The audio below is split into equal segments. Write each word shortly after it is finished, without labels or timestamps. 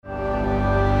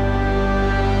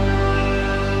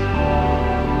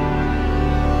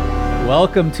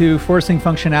Welcome to Forcing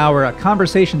Function Hour, a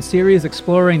conversation series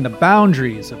exploring the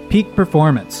boundaries of peak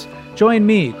performance. Join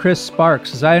me, Chris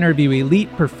Sparks, as I interview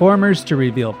elite performers to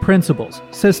reveal principles,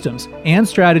 systems, and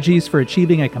strategies for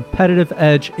achieving a competitive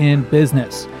edge in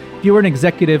business. If you are an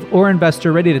executive or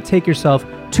investor ready to take yourself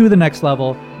to the next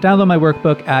level, download my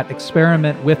workbook at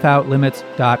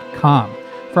experimentwithoutlimits.com.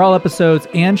 For all episodes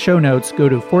and show notes, go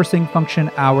to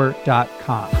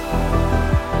forcingfunctionhour.com.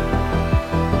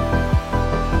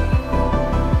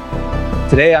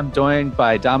 Today, I'm joined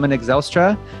by Dominic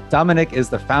Zelstra. Dominic is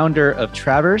the founder of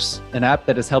Traverse, an app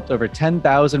that has helped over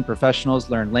 10,000 professionals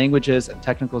learn languages and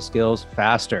technical skills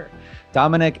faster.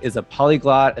 Dominic is a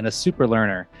polyglot and a super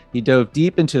learner. He dove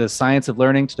deep into the science of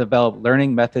learning to develop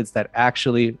learning methods that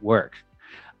actually work.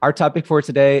 Our topic for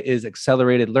today is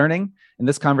accelerated learning. In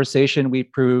this conversation, we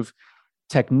prove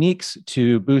techniques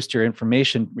to boost your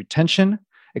information retention,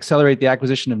 accelerate the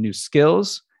acquisition of new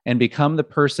skills, and become the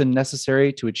person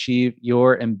necessary to achieve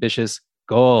your ambitious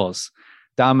goals.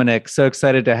 Dominic, so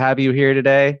excited to have you here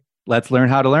today. Let's learn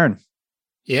how to learn.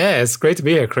 Yeah, it's great to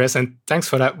be here, Chris, and thanks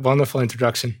for that wonderful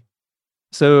introduction.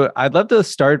 So I'd love to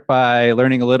start by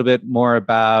learning a little bit more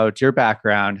about your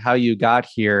background, how you got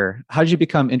here. How did you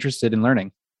become interested in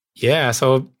learning? Yeah,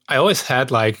 so I always had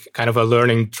like kind of a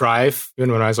learning drive.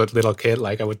 Even when I was a little kid,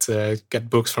 like I would get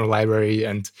books from the library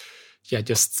and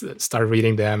just start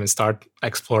reading them and start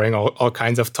exploring all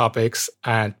kinds of topics.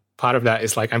 And part of that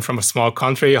is like I'm from a small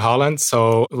country, Holland.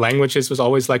 So languages was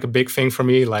always like a big thing for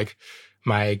me. Like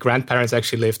my grandparents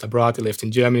actually lived abroad. They lived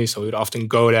in Germany. So we would often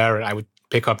go there and I would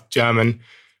pick up German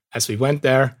as we went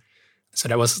there. So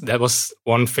that was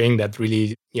one thing that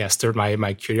really stirred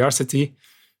my curiosity.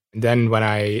 And then when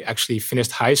I actually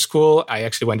finished high school, I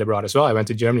actually went abroad as well. I went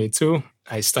to Germany too.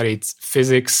 I studied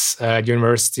physics at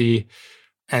university.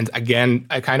 And again,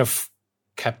 I kind of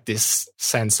kept this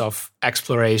sense of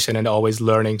exploration and always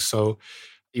learning. So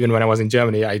even when I was in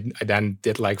Germany, I then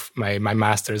did like my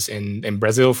master's in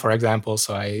Brazil, for example.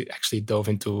 So I actually dove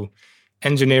into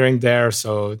engineering there.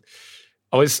 So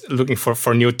always looking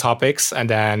for new topics and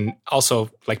then also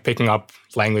like picking up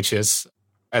languages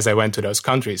as I went to those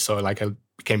countries. So like I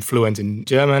became fluent in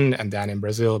German and then in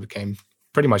Brazil became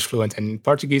pretty much fluent in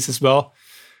Portuguese as well.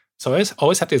 So I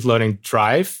always had this learning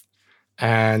drive.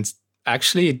 And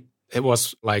actually, it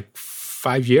was like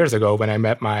 5 years ago when I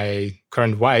met my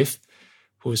current wife,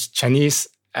 who's Chinese.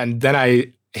 And then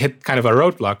I hit kind of a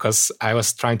roadblock because I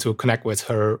was trying to connect with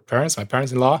her parents, my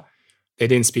parents-in-law. They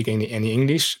didn't speak any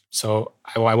English. So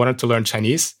I wanted to learn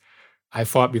Chinese. I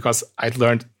thought because I'd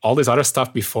learned all this other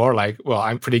stuff before, like, well,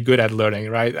 I'm pretty good at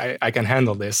learning, right? I can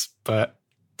handle this. But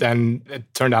then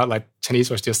it turned out like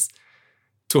Chinese was just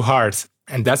too hard.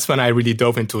 And that's when I really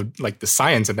dove into like the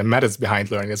science and the methods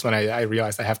behind learning. That's when I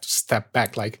realized I have to step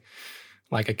back, like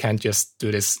I can't just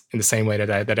do this in the same way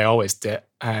that I always did.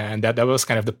 And that was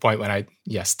kind of the point when I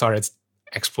started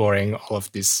exploring all of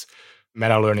these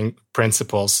meta learning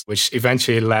principles, which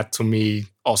eventually led to me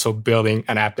also building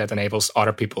an app that enables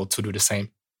other people to do the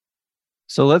same.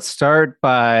 So let's start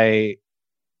by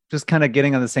just kind of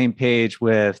getting on the same page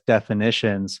with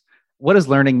definitions. What does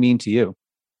learning mean to you?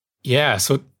 Yeah,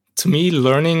 so to me,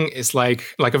 learning is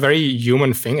like a very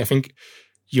human thing. I think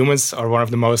humans are one of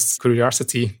the most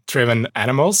curiosity-driven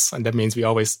animals, and that means we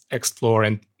always explore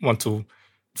and want to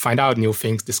find out new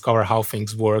things, discover how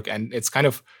things work, and it's kind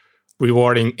of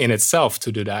rewarding in itself to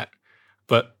do that.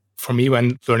 But for me,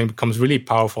 when learning becomes really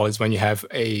powerful is when you have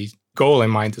a goal in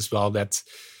mind as well that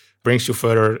brings you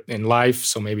further in life.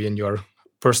 So maybe in your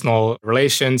personal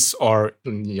relations or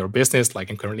in your business, like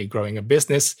I'm currently growing a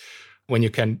business, when you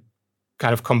can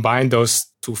kind of combine those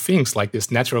two things, like this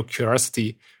natural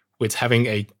curiosity with having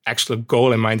a actual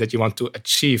goal in mind that you want to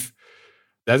achieve.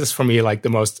 That is for me like the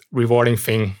most rewarding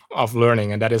thing of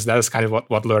learning. And that is kind of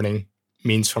what learning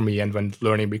means for me. And when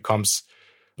learning becomes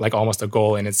like almost a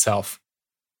goal in itself.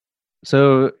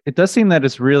 So it does seem that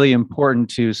it's really important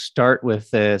to start with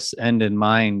this end in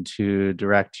mind to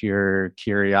direct your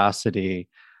curiosity.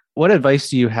 What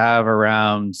advice do you have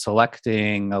around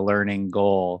selecting a learning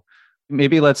goal?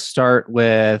 Maybe let's start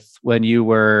with when you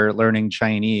were learning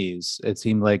Chinese. It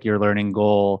seemed like your learning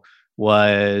goal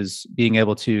was being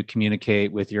able to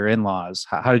communicate with your in-laws.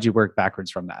 How did you work backwards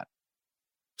from that?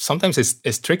 Sometimes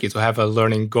it's tricky to have a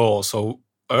learning goal. So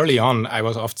early on, I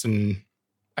was often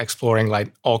exploring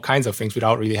like all kinds of things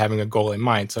without really having a goal in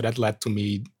mind. So that led to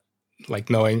me like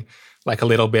knowing like a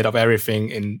little bit of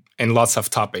everything in lots of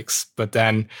topics. But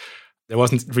then there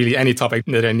wasn't really any topic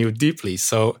that I knew deeply.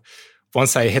 So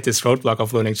once I hit this roadblock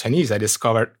of learning Chinese, I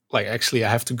discovered like actually I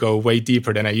have to go way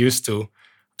deeper than I used to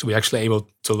be actually able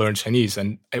to learn Chinese.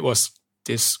 And it was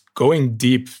this going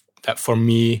deep that for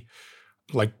me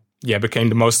like, yeah, became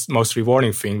the most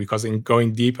rewarding thing, because in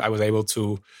going deep, I was able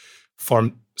to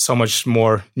form so much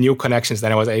more new connections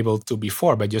than I was able to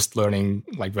before by just learning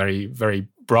like very, very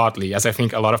broadly, as I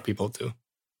think a lot of people do.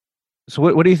 So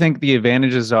what do you think the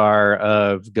advantages are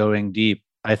of going deep?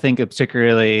 I think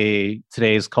particularly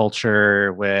today's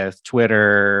culture with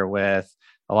Twitter, with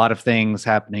a lot of things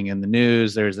happening in the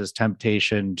news, there's this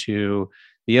temptation to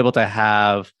be able to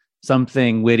have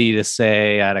something witty to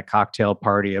say at a cocktail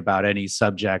party about any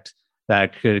subject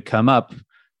that could come up,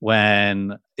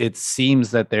 when it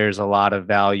seems that there's a lot of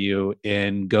value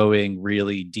in going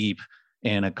really deep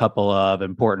in a couple of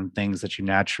important things that you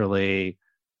naturally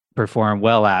perform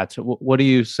well at. What do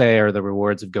you say are the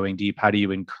rewards of going deep? How do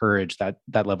you encourage that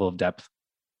level of depth?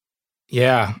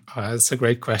 Yeah, that's a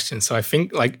great question. So I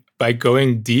think like by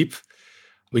going deep,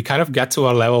 we kind of get to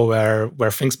a level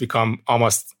where things become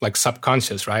almost like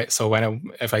subconscious, right? So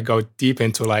if I go deep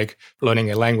into like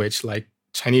learning a language like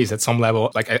Chinese at some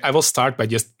level, like I will start by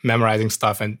just memorizing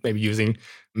stuff and maybe using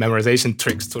memorization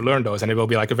tricks to learn those, and it will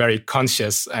be like a very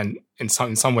conscious and in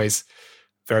some ways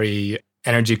very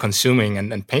energy consuming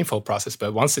and painful process.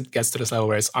 But once it gets to this level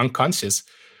where it's unconscious,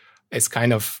 it's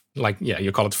kind of like, yeah,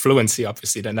 you call it fluency,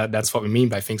 obviously. Then that's what we mean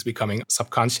by things becoming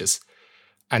subconscious.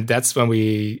 And that's when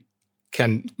we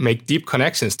can make deep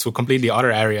connections to completely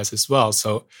other areas as well.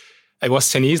 So it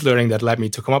was Chinese learning that led me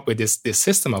to come up with this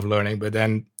system of learning. But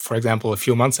then, for example, a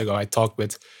few months ago, I talked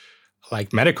with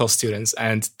like medical students,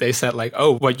 and they said like,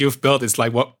 oh, what you've built is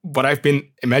like what I've been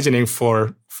imagining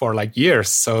for like years.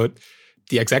 So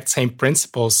the exact same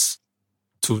principles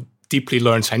to deeply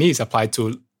learn Chinese apply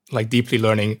to like deeply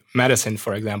learning medicine,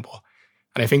 for example.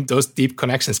 And I think those deep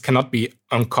connections cannot be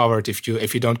uncovered if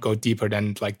you don't go deeper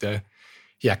than like the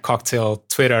cocktail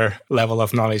Twitter level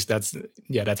of knowledge that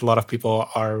a lot of people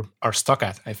are stuck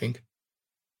at, I think.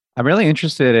 I'm really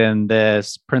interested in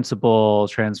this principle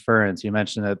transference. You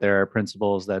mentioned that there are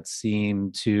principles that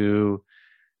seem to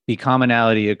be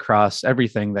commonality across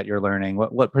everything that you're learning.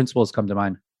 What principles come to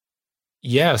mind?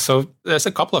 Yeah, so there's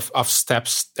a couple of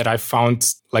steps that I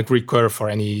found like recur for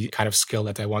any kind of skill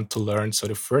that I want to learn. So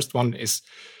the first one is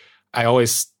I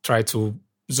always try to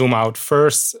zoom out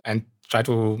first and try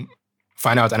to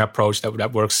find out an approach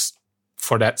that works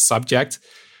for that subject.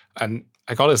 And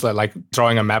I call this like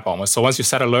drawing a map almost. So once you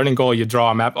set a learning goal, you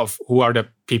draw a map of who are the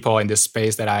people in this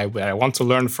space that I want to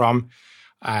learn from.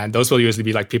 And those will usually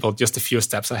be like people just a few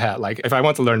steps ahead. Like if I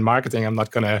want to learn marketing, I'm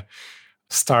not going to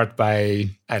start by,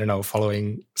 I don't know,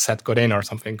 following Seth Godin or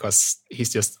something, because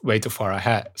he's just way too far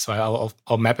ahead. So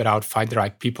I'll map it out, find the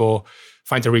right people,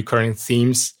 find the recurring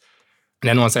themes. And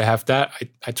then once I have that,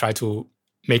 I try to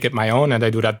make it my own, and I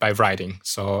do that by writing.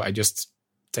 So I just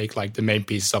take like the main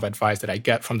pieces of advice that I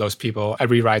get from those people. I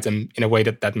rewrite them in a way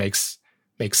that makes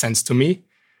sense to me.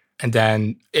 And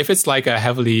then if it's like a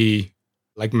heavily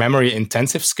like memory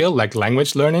intensive skill, like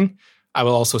language learning, I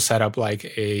will also set up like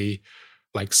a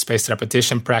spaced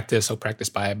repetition practice, so practice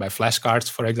by flashcards,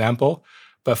 for example.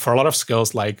 But for a lot of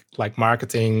skills like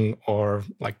marketing or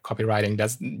like copywriting,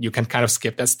 you can kind of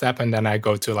skip that step, and then I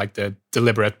go to like the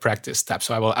deliberate practice step.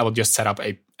 So I will just set up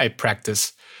a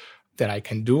practice that I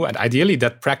can do, and ideally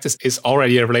that practice is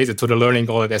already related to the learning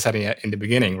goal that I set in the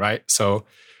beginning, right? So,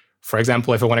 for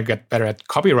example, if I want to get better at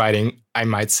copywriting, I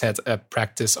might set a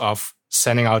practice of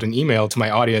sending out an email to my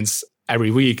audience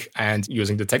every week and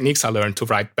using the techniques I learned to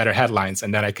write better headlines,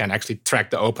 and then I can actually track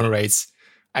the open rates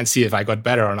and see if I got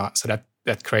better or not. So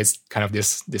that creates kind of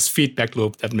this feedback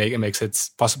loop that makes it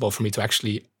possible for me to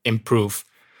actually improve.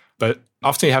 But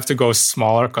often you have to go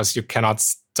smaller because you cannot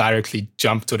directly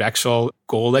jump to the actual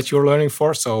goal that you're learning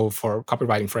for. So for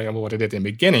copywriting, for example, what I did in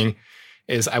the beginning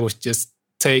is I would just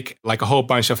take like a whole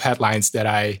bunch of headlines that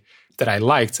I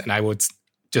liked, and I would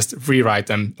just rewrite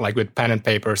them like with pen and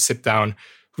paper, sit down,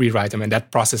 rewrite them. And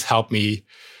that process helped me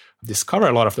discover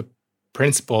a lot of the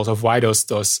principles of why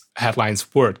those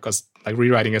headlines work, because like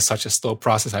rewriting is such a slow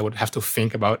process. I would have to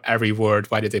think about every word.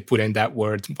 Why did they put in that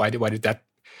word? Why did that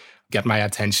get my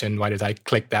attention? Why did I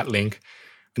click that link?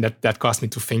 And that caused me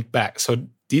to think back. So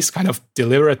these kind of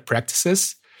deliberate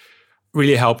practices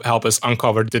really help us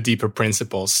uncover the deeper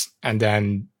principles. And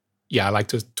then, I like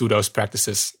to do those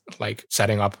practices, like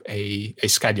setting up a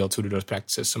schedule to do those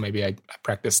practices. So maybe I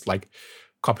practiced like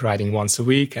copywriting once a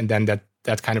week, and then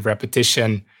that kind of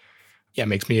repetition,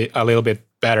 makes me a little bit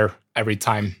better every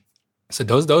time. So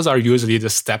those are usually the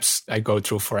steps I go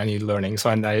through for any learning. So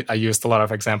and I used a lot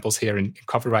of examples here in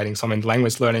copywriting, some in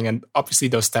language learning, and obviously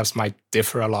those steps might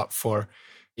differ a lot for,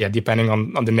 depending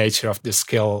on the nature of the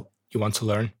skill you want to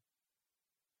learn.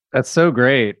 That's so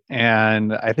great.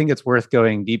 And I think it's worth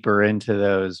going deeper into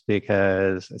those,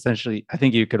 because essentially I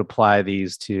think you could apply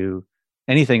these to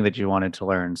anything that you wanted to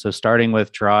learn. So starting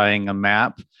with drawing a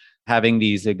map, having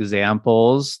these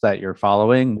examples that you're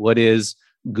following, what is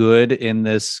good in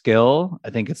this skill?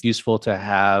 I think it's useful to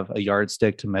have a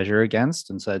yardstick to measure against.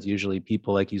 And so it's usually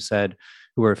people, like you said,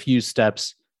 who are a few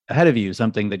steps ahead of you,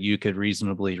 something that you could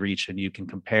reasonably reach and you can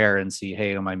compare and see,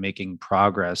 hey, am I making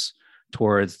progress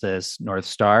towards this North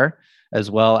Star?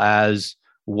 As well as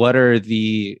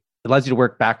it allows you to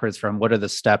work backwards from what are the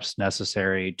steps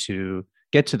necessary to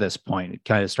get to this point,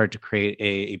 kind of start to create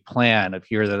a plan of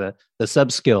here are the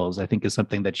sub skills, I think is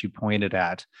something that you pointed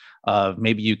at, of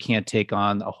maybe you can't take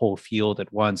on a whole field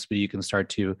at once, but you can start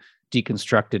to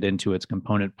deconstruct it into its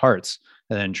component parts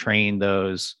and then train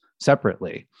those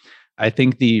separately. I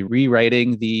think the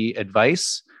rewriting the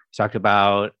advice, you talked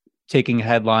about taking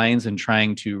headlines and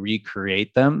trying to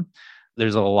recreate them.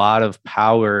 There's a lot of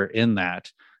power in that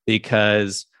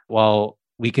because while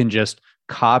we can just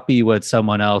copy what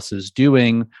someone else is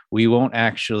doing, we won't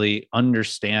actually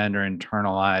understand or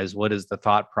internalize what is the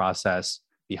thought process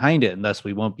behind it. And thus,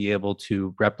 we won't be able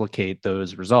to replicate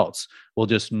those results. We'll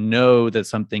just know that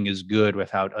something is good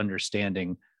without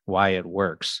understanding why it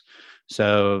works.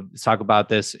 So let's talk about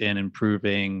this in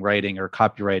improving writing or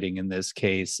copywriting in this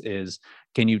case is,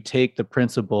 can you take the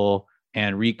principle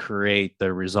and recreate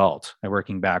the result by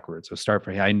working backwards? So start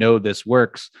from, hey, I know this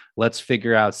works. Let's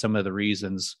figure out some of the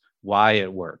reasons why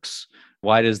it works.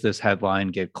 Why does this headline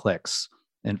get clicks?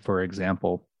 And for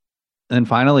example, and then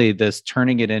finally, this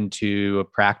turning it into a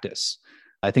practice.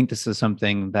 I think this is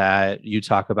something that you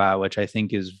talk about, which I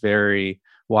think is very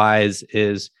wise,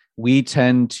 is we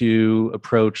tend to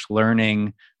approach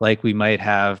learning like we might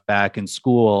have back in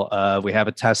school. We have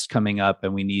a test coming up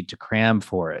and we need to cram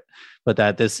for it, but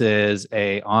that this is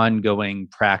an ongoing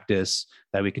practice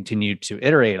that we continue to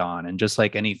iterate on. And just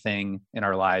like anything in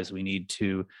our lives, we need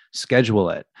to schedule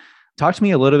it. Talk to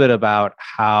me a little bit about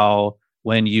how,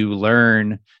 when you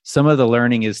learn, some of the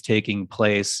learning is taking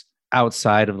place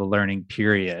outside of the learning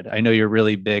period. I know you're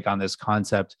really big on this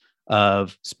concept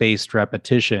of spaced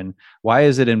repetition. Why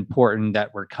is it important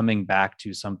that we're coming back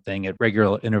to something at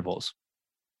regular intervals?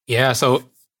 Yeah, so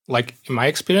like in my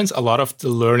experience, a lot of the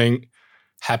learning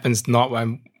happens not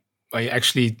when I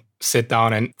actually sit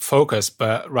down and focus,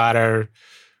 but rather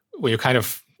when you kind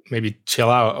of maybe chill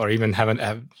out or even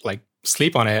have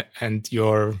sleep on it, and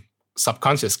your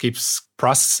subconscious keeps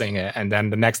processing it. And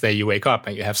then the next day you wake up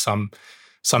and you have some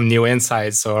new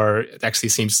insights, or it actually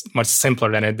seems much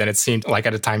simpler than it seemed like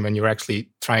at the time when you're actually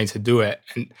trying to do it.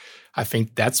 And I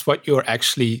think that's what you're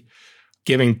actually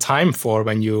giving time for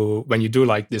when you do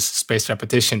like this spaced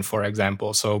repetition, for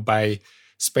example. So by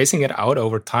spacing it out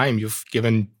over time, you've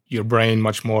given your brain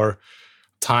much more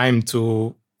time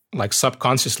to like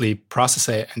subconsciously process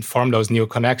it and form those new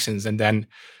connections. And then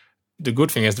the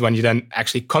good thing is when you then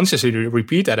actually consciously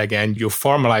repeat that again, you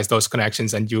formalize those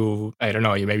connections and you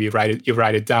maybe write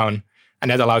it down, and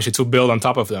that allows you to build on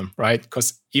top of them, right?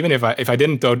 Because even if I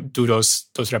didn't do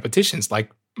those repetitions,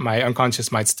 like my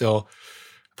unconscious might still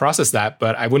process that,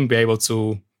 but I wouldn't be able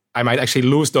to. I might actually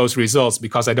lose those results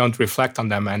because I don't reflect on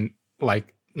them, and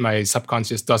like my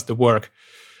subconscious does the work,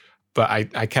 but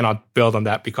I cannot build on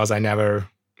that because I never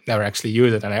actually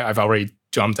use it, and I've already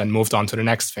jumped and moved on to the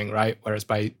next thing, right? Whereas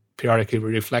by periodically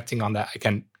reflecting on that, I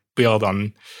can build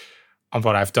on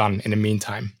what I've done in the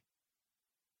meantime.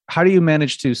 How do you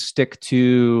manage to stick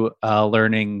to a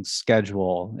learning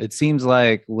schedule? It seems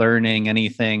like learning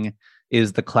anything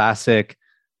is the classic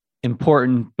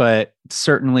important, but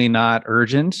certainly not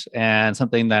urgent, and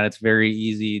something that it's very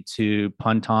easy to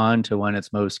punt on to when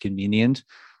it's most convenient.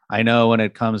 I know when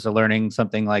it comes to learning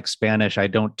something like Spanish, I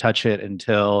don't touch it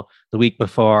until the week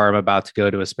before I'm about to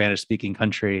go to a Spanish-speaking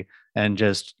country and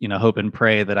just, hope and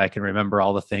pray that I can remember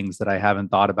all the things that I haven't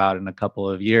thought about in a couple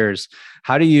of years.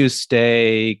 How do you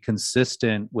stay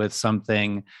consistent with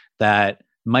something that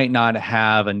might not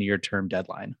have a near-term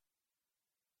deadline?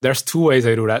 There's two ways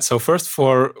I do that. So first,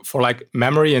 for like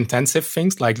memory intensive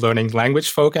things like learning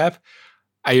language vocab,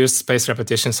 I use spaced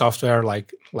repetition software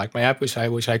like my app, which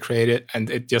I created, and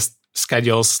it just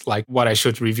schedules like what I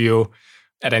should review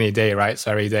at any day, right?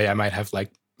 So every day I might have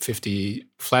like 50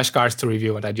 flashcards to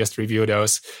review, and I just review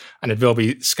those, and it will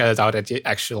be scheduled out at the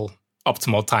actual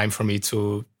optimal time for me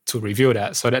to review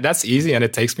that. So that's easy, and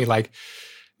it takes me like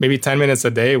maybe 10 minutes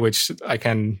a day, which I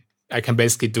can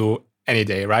basically do any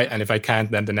day, right? And if I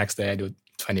can't, then the next day I do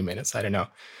 20 minutes. I don't know.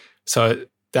 So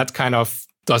that kind of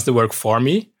does the work for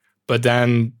me. But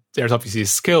then there's obviously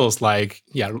skills like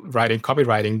writing,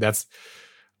 copywriting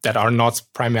that are not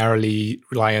primarily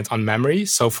reliant on memory.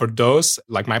 So for those,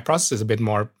 like my process is a bit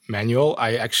more manual.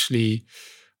 I actually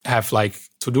have like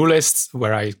to-do lists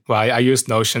where I use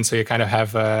Notion. So you kind of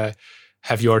have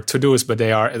have your to-dos, but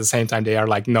they are at the same time, they are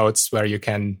like notes where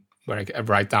I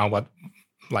write down what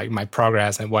like my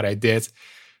progress and what I did.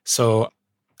 So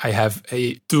I have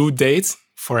a due date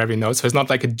for every note. So it's not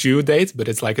like a due date, but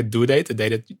it's like a due date, the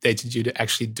date that you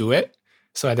actually do it.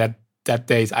 So at that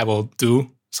date, I will do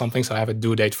something. So I have a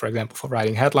due date, for example, for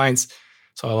writing headlines.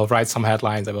 So I will write some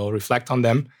headlines, I will reflect on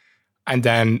them. And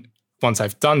then once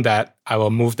I've done that, I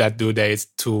will move that due date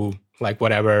to like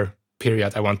whatever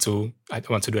period I want to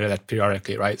do that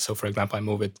periodically, right? So for example, I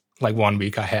move it like 1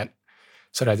 week ahead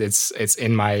so that it's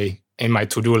in my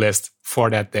to-do list for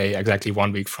that day, exactly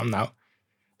 1 week from now.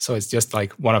 So it's just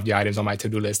like one of the items on my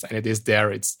to-do list, and it is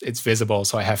there, it's visible,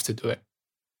 so I have to do it.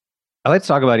 I'd like to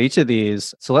talk about each of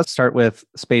these. So let's start with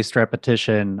spaced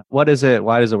repetition. What is it?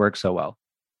 Why does it work so well?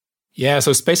 Yeah,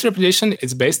 so spaced repetition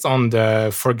is based on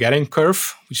the forgetting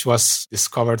curve, which was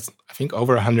discovered, I think,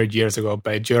 over 100 years ago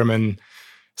by a German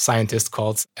scientist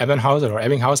called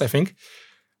Ebbinghaus, I think.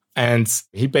 And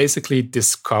he basically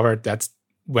discovered that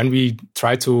when we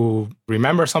try to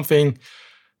remember something,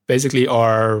 basically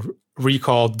our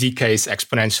recall decays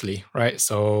exponentially, right?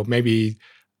 So maybe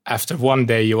after 1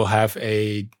 day, you will have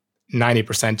a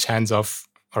 90% chance of,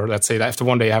 or let's say that after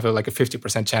 1 day, you have like a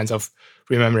 50% chance of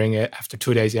remembering it. After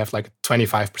 2 days, you have like a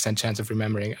 25% chance of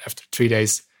remembering it. After 3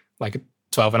 days, like a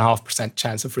 12.5%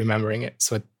 chance of remembering it.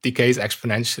 So it decays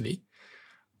exponentially.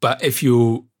 But if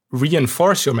you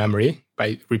reinforce your memory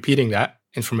by repeating that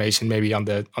information, maybe on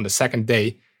the second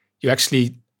day,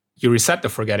 you reset the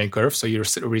forgetting curve. So you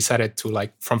reset it to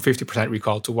like from 50%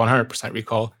 recall to 100%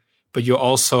 recall, but you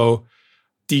also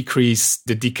decrease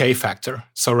the decay factor.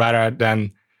 So rather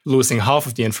than losing half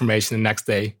of the information the next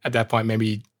day, at that point,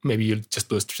 maybe you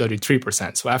just lose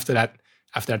 33%. So after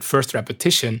that first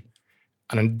repetition,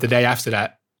 and then the day after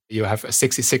that, you have a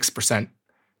 66%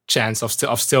 chance of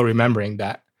still remembering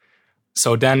that.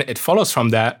 So then it follows from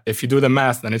that, if you do the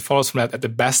math, then it follows from that the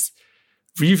best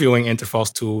reviewing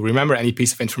intervals to remember any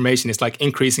piece of information is like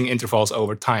increasing intervals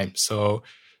over time. So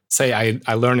say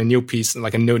I learn a new piece,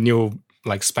 like a new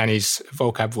like Spanish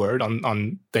vocab word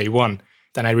on day 1,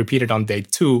 then I repeat it on day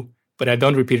 2, but I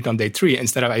don't repeat it on day 3.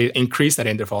 Instead of I increase that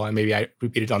interval and maybe I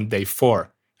repeat it on day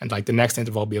 4. And like the next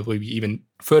interval will be even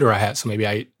further ahead. So maybe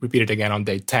I repeat it again on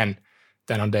day 10,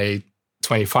 then on day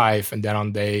 25, and then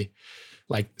on day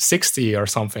like 60 or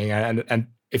something. And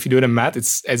if you do the math,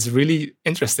 it's really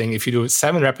interesting. If you do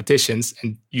 7 repetitions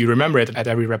and you remember it at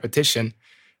every repetition,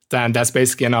 then that's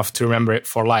basically enough to remember it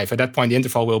for life. At that point, the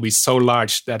interval will be so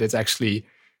large that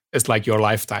it's like your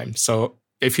lifetime. So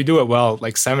if you do it well,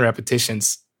 like 7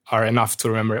 repetitions are enough to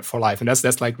remember it for life. And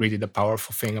that's like really the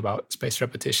powerful thing about spaced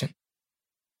repetition.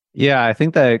 Yeah, I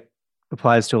think that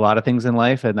applies to a lot of things in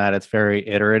life, and that it's very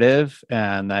iterative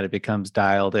and that it becomes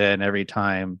dialed in every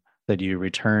time that you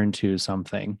return to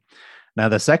something. Now,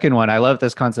 the second one, I love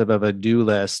this concept of a do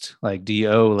list, like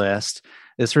DO list.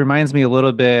 This reminds me a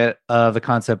little bit of the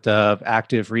concept of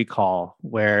active recall,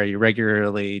 where you're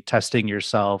regularly testing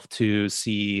yourself to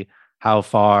see how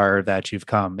far that you've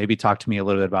come. Maybe talk to me a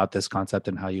little bit about this concept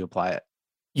and how you apply it.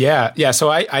 Yeah. So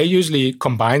I usually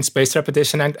combine spaced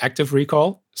repetition and active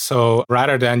recall. So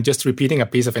rather than just repeating a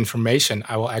piece of information,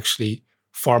 I will actually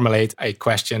formulate a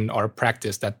question or a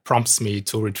practice that prompts me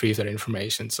to retrieve that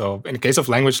information. So in the case of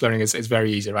language learning, it's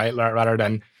very easy, right? Rather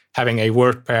than having a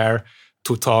word pair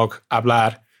to talk,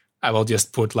 hablar, I will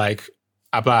just put like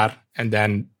hablar, and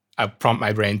then I prompt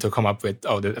my brain to come up with,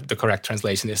 the correct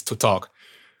translation is to talk.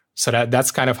 So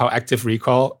that's kind of how active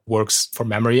recall works for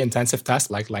memory intensive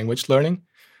tasks like language learning.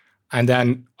 And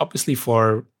then obviously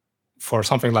for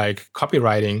something like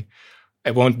copywriting,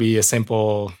 it won't be a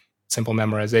simple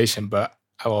memorization, but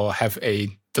I will have a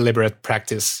deliberate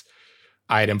practice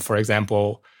item. For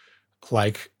example,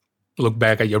 like look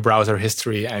back at your browser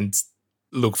history and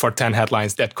look for 10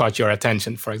 headlines that caught your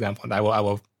attention, for example. And I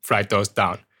will write those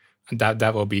down. And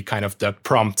that will be kind of the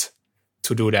prompt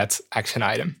to do that action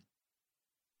item.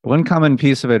 One common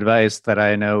piece of advice that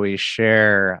I know we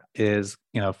share is,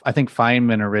 I think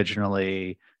Feynman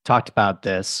originally talked about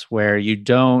this, where you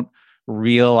don't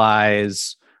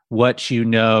realize what you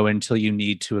know until you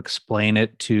need to explain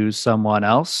it to someone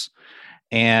else.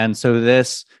 And so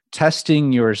this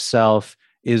testing yourself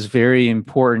is very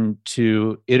important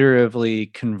to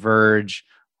iteratively converge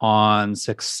on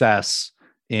success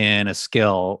in a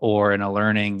skill or in a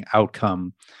learning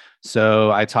outcome.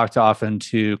 So I talk often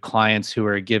to clients who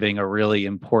are giving a really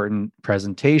important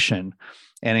presentation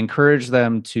and encourage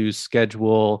them to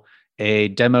schedule a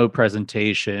demo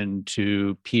presentation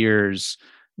to peers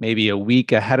maybe a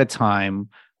week ahead of time,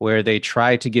 where they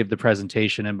try to give the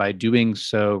presentation and by doing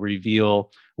so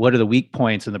reveal what are the weak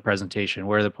points in the presentation,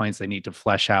 where are the points they need to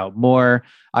flesh out more.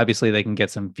 Obviously, they can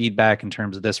get some feedback in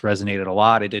terms of this resonated a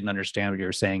lot. I didn't understand what you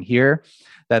were saying here,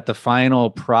 that the final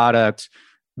product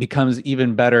becomes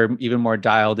even better, even more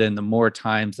dialed in the more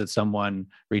times that someone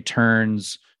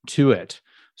returns to it.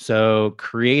 So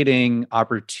creating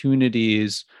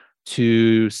opportunities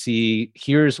to see,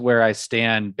 here's where I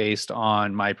stand based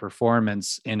on my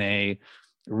performance in a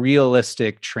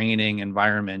realistic training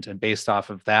environment. And based off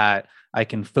of that, I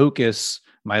can focus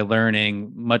my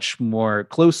learning much more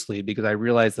closely because I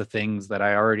realize the things that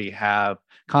I already have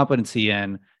competency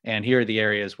in. And here are the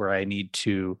areas where I need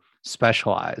to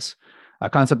specialize. A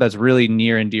concept that's really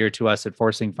near and dear to us at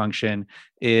Forcing Function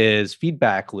is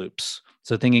feedback loops.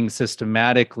 So thinking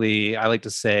systematically, I like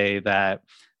to say that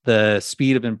the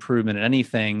speed of improvement in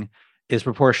anything is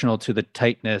proportional to the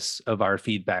tightness of our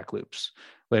feedback loops,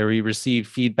 where we receive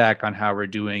feedback on how we're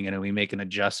doing and we make an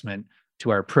adjustment to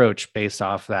our approach based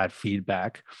off that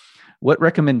feedback. What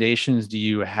recommendations do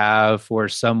you have for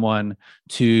someone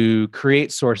to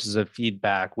create sources of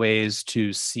feedback, ways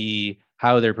to see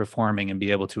how they're performing and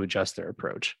be able to adjust their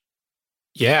approach?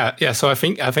 Yeah. So I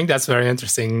think that's very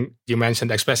interesting. You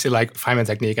mentioned especially like Feynman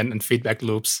technique and feedback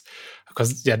loops,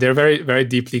 because they're very, very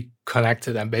deeply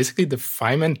connected. And basically the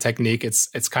Feynman technique,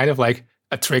 it's kind of like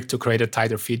a trick to create a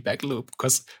tighter feedback loop.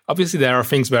 Because obviously there are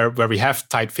things where we have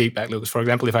tight feedback loops. For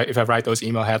example, if I write those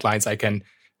email headlines, I can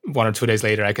 1 or 2 days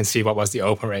later, I can see what was the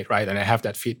open rate, right? And I have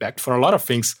that feedback. For a lot of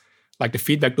things, like the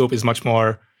feedback loop is much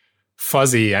more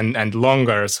fuzzy and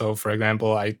longer. So for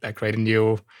example, I create a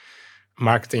new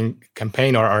marketing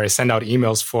campaign or I send out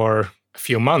emails for a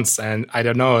few months and I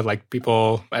don't know, like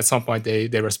people at some point they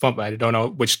respond, but I don't know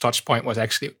which touch point was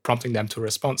actually prompting them to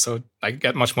respond. So I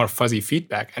get much more fuzzy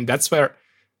feedback. And that's where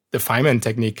the Feynman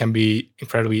technique can be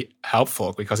incredibly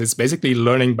helpful because it's basically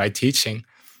learning by teaching.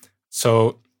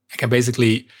 So I can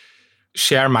basically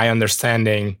share my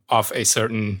understanding of a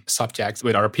certain subject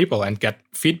with other people and get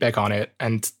feedback on it.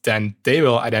 And then they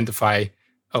will identify,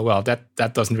 oh, well,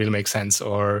 that doesn't really make sense,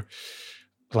 or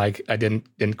like I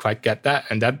didn't quite get that.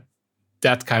 And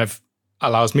that kind of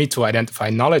allows me to identify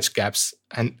knowledge gaps.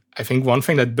 And I think one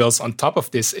thing that builds on top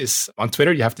of this is on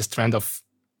Twitter, you have this trend of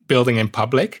building in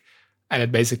public. And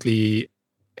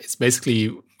it's basically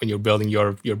when you're building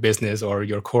your business or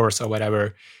your course or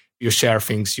whatever, you share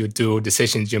things you do,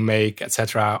 decisions you make,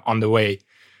 etc. on the way.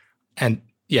 And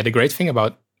yeah, the great thing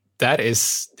about that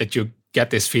is that you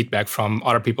get this feedback from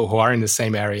other people who are in the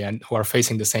same area and who are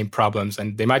facing the same problems,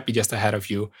 and they might be just ahead of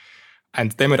you.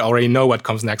 And they might already know what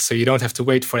comes next. So you don't have to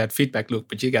wait for that feedback loop,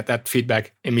 but you get that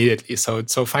feedback immediately. So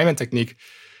Feynman technique,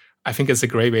 I think, is a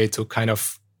great way to kind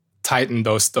of tighten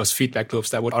those feedback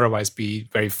loops that would otherwise be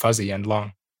very fuzzy and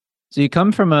long. So you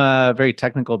come from a very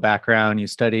technical background. You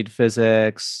studied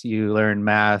physics, you learned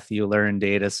math, you learned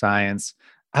data science.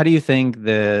 How do you think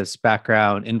this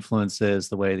background influences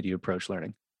the way that you approach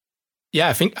learning? Yeah,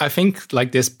 I think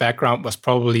like this background was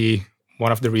probably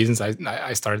one of the reasons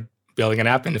I started building an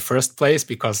app in the first place,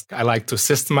 because I like to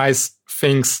systemize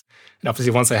things. And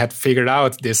obviously, once I had figured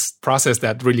out this process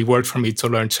that really worked for me to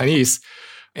learn Chinese,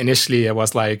 initially I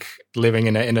was like living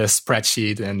in a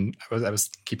spreadsheet, and I was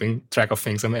keeping track of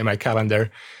things in my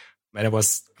calendar, and it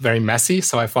was very messy.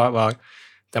 So I thought, well,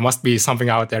 there must be something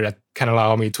out there that can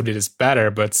allow me to do this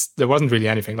better. But there wasn't really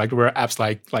anything. Like there were apps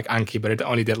like Anki, but it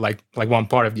only did like one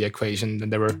part of the equation.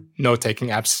 And there were note-taking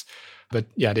apps, but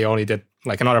yeah, they only did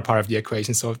like another part of the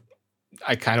equation. So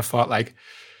I kind of thought like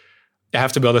I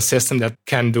have to build a system that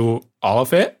can do all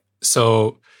of it.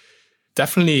 So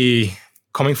definitely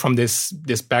coming from this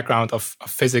background of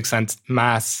physics and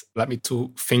math led me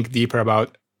to think deeper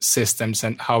about systems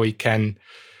and how we can,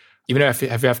 even if we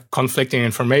have conflicting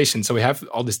information. So we have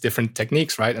all these different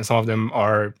techniques, right? And some of them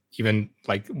are even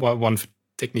like one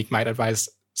technique might advise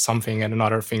something and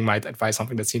another thing might advise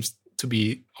something that seems to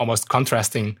be almost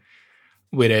contrasting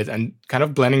with it, and kind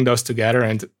of blending those together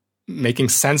and making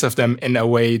sense of them in a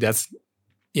way that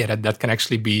can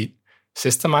actually be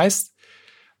systemized.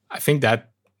 I think that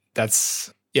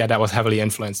was heavily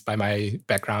influenced by my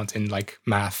background in like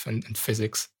math and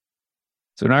physics.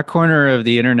 So in our corner of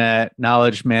the internet,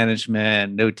 knowledge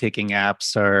management, note-taking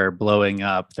apps are blowing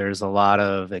up. There's a lot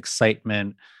of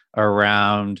excitement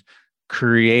around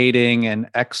creating an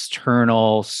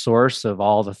external source of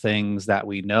all the things that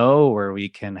we know, where we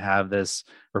can have this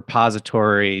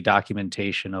repository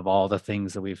documentation of all the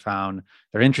things that we found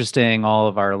they're interesting, all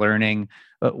of our learning.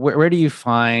 But where do you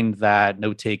find that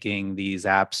note-taking, these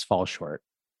apps fall short?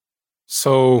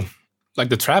 So like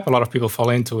the trap a lot of people fall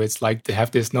into, it's like they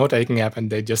have this note-taking app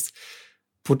and they just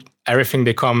put everything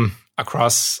they come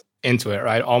across into it,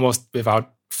 right? Almost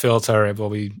without filter. It will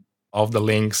be all of the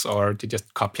links or to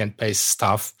just copy and paste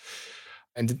stuff.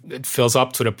 And it fills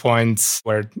up to the point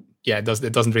where, it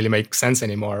doesn't really make sense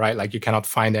anymore, right? Like you cannot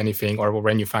find anything, or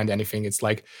when you find anything, it's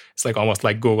like almost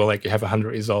like Google, like you have 100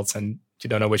 results and you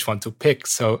don't know which one to pick.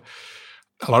 So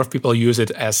a lot of people use it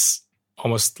as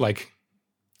almost like,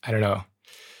 I don't know,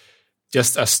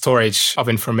 just a storage of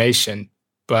information.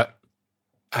 But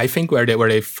I think where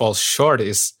they fall short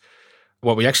is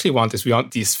what we actually want is we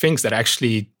want these things that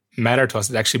actually matter to us,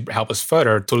 that actually help us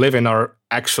further to live in our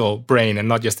actual brain and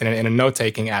not just in a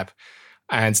note-taking app.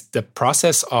 And the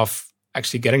process of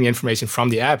actually getting the information from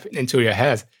the app into your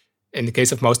head, in the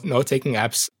case of most note-taking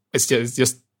apps, it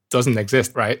just doesn't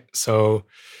exist, right? So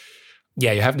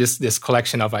yeah, you have this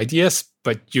collection of ideas,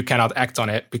 but you cannot act on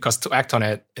it, because to act on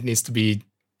it, it needs to be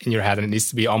in your head, and it needs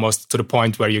to be almost to the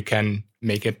point where you can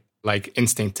make it like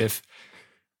instinctive.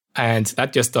 And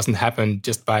that just doesn't happen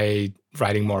just by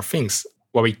writing more things.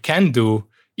 What we can do,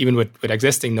 even with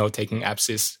existing note-taking apps,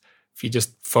 is if you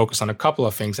just focus on a couple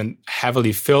of things and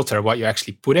heavily filter what you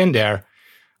actually put in there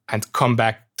and come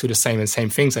back to the same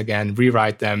things again,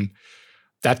 rewrite them,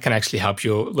 that can actually help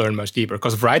you learn much deeper.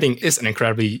 Because writing is an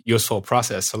incredibly useful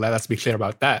process. So let's be clear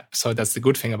about that. So that's the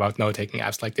good thing about note-taking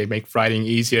apps. Like they make writing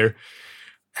easier.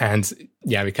 And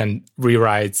yeah, we can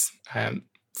rewrite,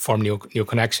 form new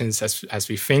connections as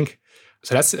we think.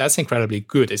 So that's incredibly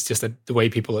good. It's just that the way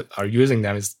people are using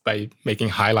them is by making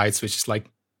highlights, which is like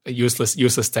a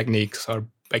useless techniques, or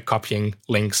by copying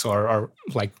links or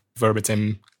like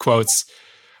verbatim quotes.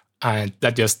 And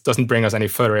that just doesn't bring us any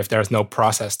further if there's no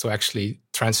process to actually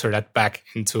transfer that back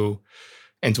into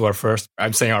our first,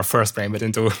 I'm saying our first brain, but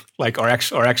into like our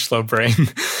actual brain.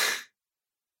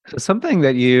 So something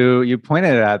that you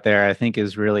pointed out there, I think,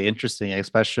 is really interesting,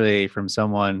 especially from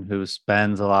someone who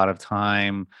spends a lot of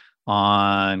time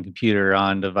on computer,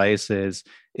 on devices,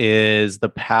 is the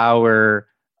power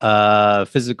of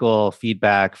physical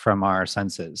feedback from our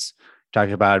senses.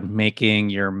 Talking about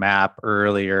making your map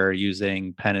earlier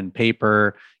using pen and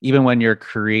paper, even when you're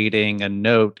creating a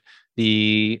note,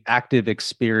 the active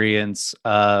experience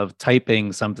of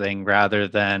typing something rather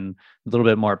than a little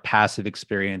bit more passive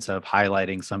experience of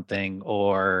highlighting something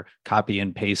or copy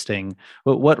and pasting.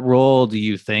 What role do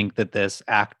you think that this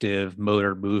active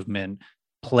motor movement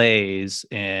plays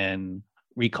in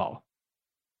recall?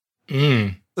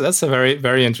 That's a very,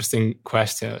 very interesting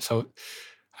question. So,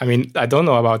 I mean, I don't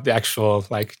know about the actual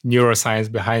like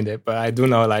neuroscience behind it, but I do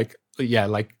know like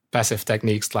passive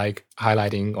techniques like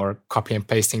highlighting or copy and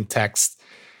pasting text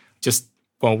just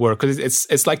won't work, because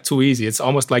it's like too easy. It's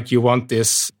almost like you want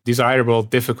this desirable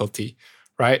difficulty,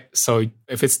 right? So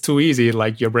if it's too easy,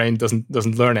 like your brain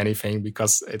doesn't learn anything,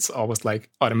 because it's almost like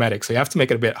automatic. So you have to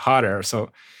make it a bit harder.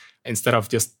 So instead of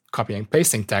just copying and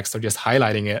pasting text or just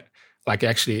highlighting it, like I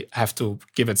actually have to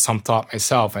give it some thought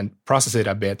myself and process it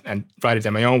a bit and write it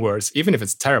in my own words, even if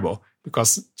it's terrible,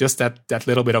 because just that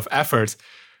little bit of effort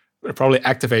will probably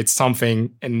activate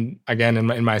something in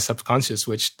my subconscious,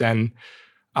 which then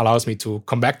allows me to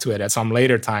come back to it at some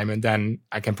later time, and then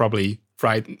I can probably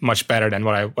write much better than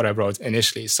what I wrote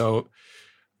initially. So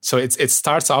it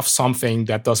starts off something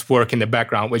that does work in the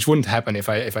background, which wouldn't happen if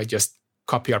I just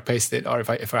copy or paste it, or if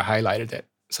I highlighted it.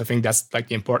 So I think that's like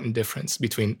the important difference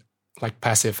between like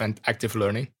passive and active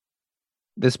learning.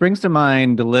 This brings to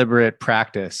mind deliberate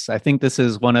practice. I think this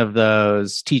is one of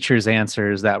those teacher's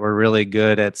answers that we're really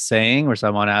good at saying, where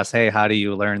someone asks, hey, how do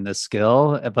you learn this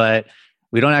skill? But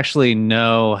we don't actually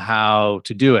know how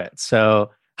to do it.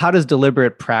 So how does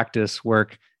deliberate practice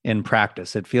work in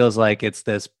practice? It feels like it's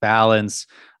this balance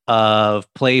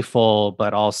of playful,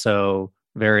 but also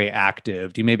very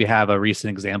active. Do you maybe have a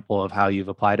recent example of how you've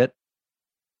applied it?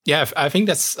 Yeah, I think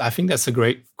that's a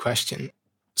great question.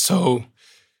 So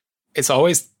it's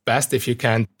always best if you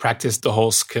can practice the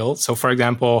whole skill. So for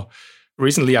example,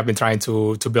 recently I've been trying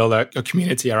to build a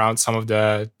community around some of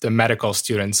the medical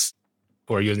students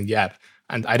who are using the app.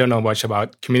 And I don't know much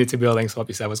about community building, so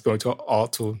obviously I was going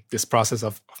to this process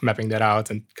of mapping that out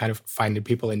and kind of finding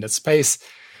people in that space.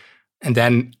 And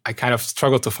then I kind of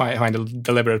struggled to find a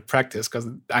deliberate practice, because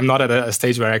I'm not at a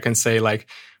stage where I can say like,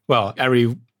 well,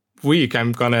 every week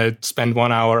I'm gonna spend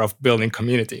 1 hour of building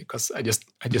community, because I just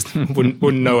wouldn't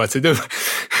know what to do.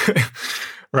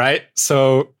 Right?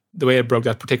 So the way I broke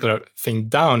that particular thing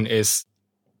down is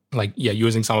like,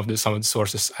 using some of the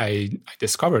sources I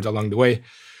discovered along the way,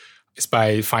 is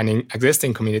by finding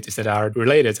existing communities that are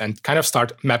related and kind of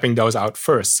start mapping those out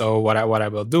first. So what I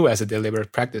will do as a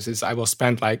deliberate practice is I will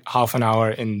spend like half an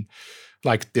hour in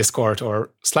like Discord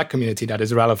or Slack community that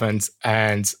is relevant,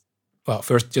 and well,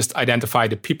 first just identify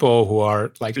the people who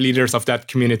are like leaders of that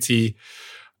community,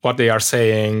 what they are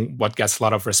saying, what gets a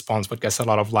lot of response, what gets a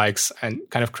lot of likes, and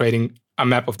kind of creating a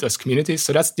map of those communities.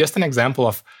 So that's just an example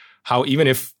of how even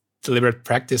if deliberate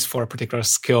practice for a particular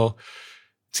skill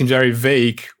seems very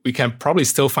vague, we can probably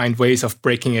still find ways of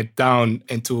breaking it down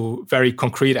into very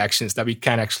concrete actions that we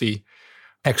can actually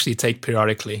take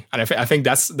periodically. And I think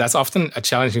that's often a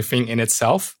challenging thing in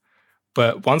itself.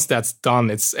 But once that's done,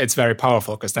 it's very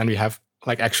powerful, because then we have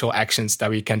like actual actions that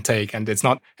we can take. And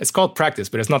it's called practice,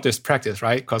 but it's not just practice,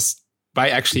 right? Because by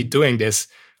actually doing this,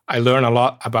 I learn a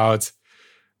lot about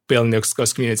building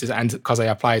those communities. And because I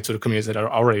apply it to the communities that are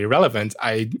already relevant,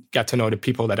 I get to know the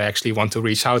people that I actually want to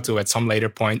reach out to at some later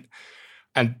point.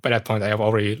 And by that point, I have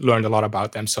already learned a lot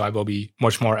about them. So I will be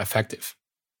much more effective.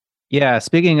 Yeah,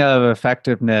 speaking of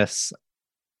effectiveness,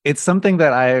 it's something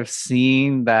that I've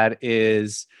seen that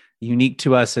is unique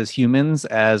to us as humans,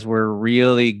 as we're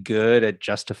really good at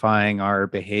justifying our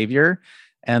behavior.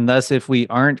 And thus, if we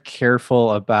aren't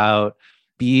careful about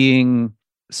being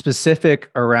specific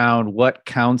around what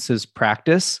counts as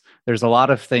practice, there's a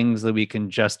lot of things that we can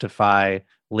justify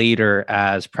later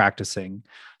as practicing.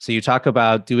 So you talk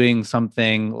about doing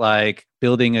something like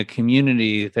building a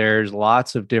community. There's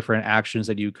lots of different actions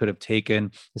that you could have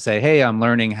taken to say, hey, I'm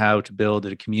learning how to build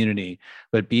a community,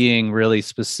 but being really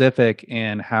specific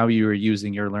in how you were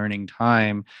using your learning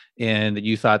time and that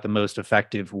you thought the most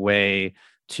effective way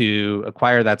to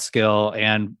acquire that skill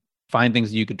and find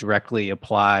things you could directly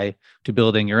apply to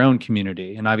building your own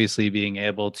community. And obviously being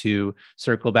able to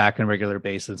circle back on a regular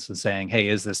basis and saying, hey,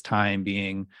 is this time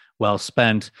being well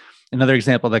spent? Another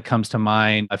example that comes to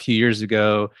mind, a few years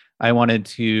ago, I wanted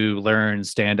to learn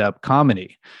stand-up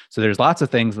comedy. So there's lots of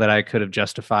things that I could have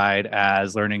justified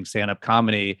as learning stand-up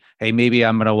comedy. Hey, maybe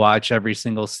I'm going to watch every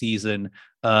single season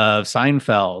of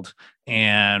Seinfeld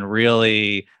and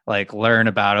really like learn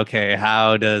about, okay,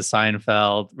 how does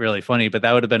Seinfeld really funny? But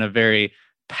that would have been a very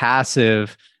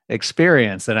passive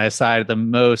experience. And I decided the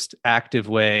most active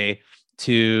way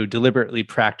to deliberately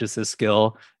practice this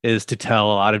skill is to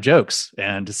tell a lot of jokes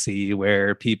and to see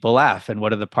where people laugh and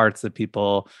what are the parts that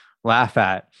people laugh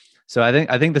at. So I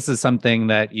think this is something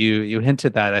that you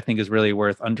hinted that I think is really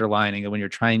worth underlining. And when you're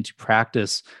trying to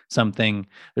practice something,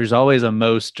 there's always a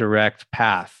most direct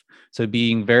path. So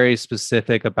being very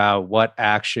specific about what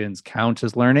actions count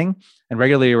as learning and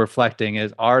regularly reflecting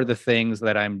are the things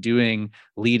that I'm doing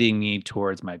leading me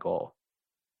towards my goal?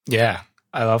 Yeah,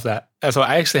 I love that. So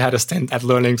I actually had a stint at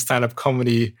learning stand-up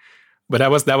comedy, but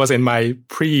that was in my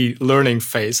pre-learning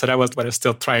phase. So that was when I was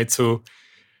still trying to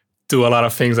do a lot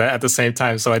of things at the same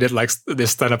time. So I did like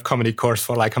this stand-up comedy course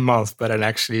for like a month, but then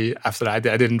actually after that,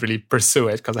 I didn't really pursue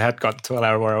it because I had gotten to a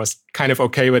level where I was kind of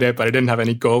okay with it, but I didn't have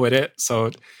any goal with it.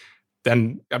 So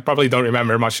then I probably don't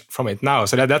remember much from it now.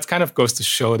 So that kind of goes to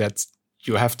show that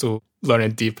you have to learn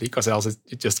it deeply, because else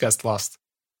it just gets lost.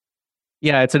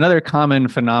 Yeah, it's another common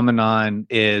phenomenon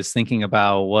is thinking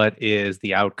about what is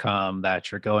the outcome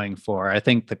that you're going for. I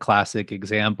think the classic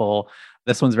example,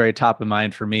 this one's very top of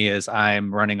mind for me, is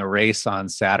I'm running a race on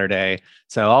Saturday.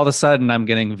 So all of a sudden I'm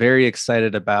getting very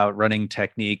excited about running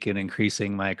technique and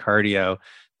increasing my cardio.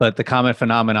 But the common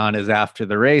phenomenon is after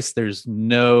the race, there's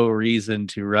no reason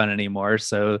to run anymore.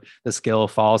 So the skill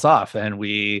falls off and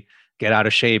we get out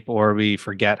of shape or we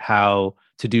forget how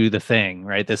to do the thing,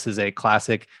 right? This is a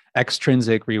classic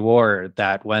extrinsic reward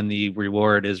that when the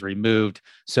reward is removed,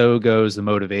 so goes the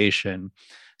motivation.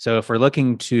 So if we're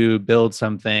looking to build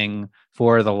something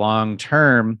for the long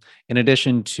term, in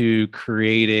addition to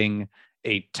creating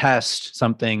a test,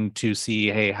 something to see,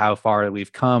 hey, how far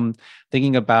we've come,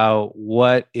 thinking about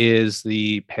what is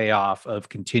the payoff of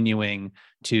continuing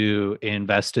to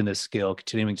invest in this skill,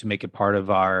 continuing to make it part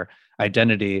of our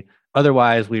identity.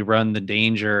 Otherwise, we run the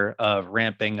danger of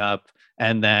ramping up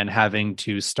and then having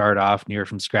to start off near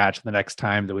from scratch the next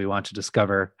time that we want to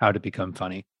discover how to become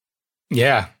funny.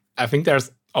 Yeah, I think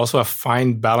there's also a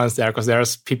fine balance there, because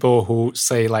there's people who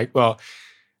say like, well,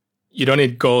 you don't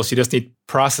need goals, you just need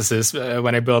processes.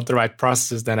 When I build the right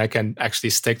processes, then I can actually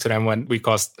stick to them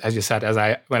because as you said,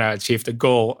 when I achieve the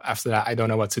goal, after that, I don't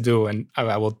know what to do and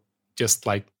I will just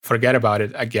like forget about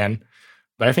it again.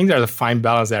 But I think there's a fine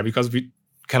balance there, because we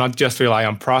cannot just rely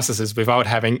on processes without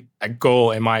having a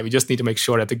goal in mind. We just need to make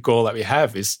sure that the goal that we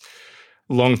have is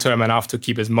long-term enough to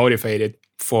keep us motivated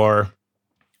for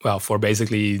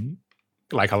basically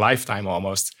like a lifetime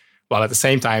almost, while at the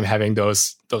same time having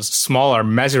those smaller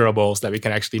measurables that we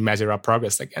can actually measure our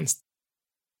progress against.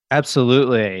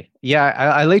 Absolutely. Yeah,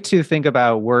 I like to think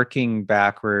about working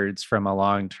backwards from a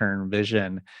long-term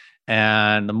vision.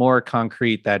 And the more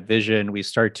concrete that vision, we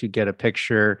start to get a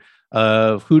picture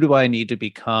of who do I need to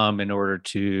become in order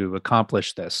to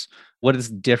accomplish this? What is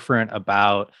different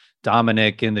about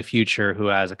Dominic in the future who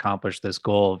has accomplished this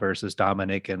goal versus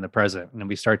Dominic in the present? And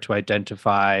we start to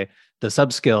identify the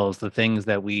sub skills, the things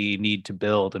that we need to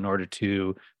build in order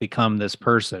to become this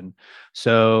person.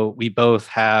 So we both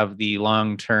have the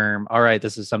long term, all right,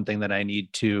 this is something that I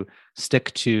need to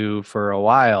stick to for a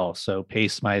while. So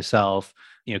pace myself,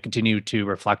 continue to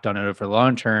reflect on it over the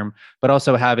long term, but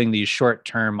also having these short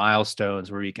term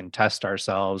milestones where we can test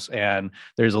ourselves. And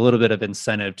there's a little bit of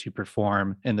incentive to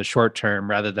perform in the short term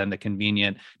rather than the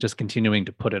convenient, just continuing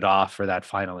to put it off for that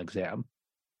final exam.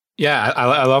 Yeah,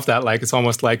 I love that. Like, it's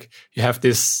almost like you have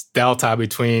this delta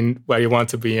between where you want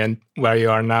to be and where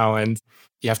you are now. And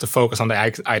you have to focus on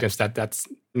the items that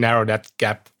narrow that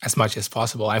gap as much as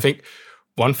possible. I think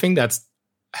one thing that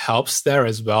helps there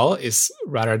as well is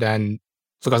rather than,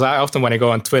 because I often, when I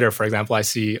go on Twitter, for example, I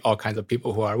see all kinds of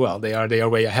people who are, they are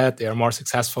way ahead. They are more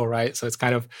successful, right? So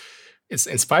it's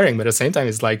inspiring, but at the same time,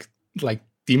 it's like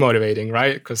demotivating,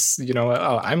 right? Because,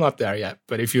 I'm not there yet.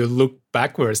 But if you look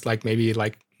backwards, like maybe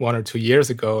like 1 or 2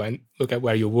 years ago and look at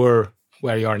where you were,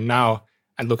 where you are now,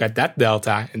 and look at that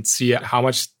delta and see how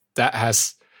much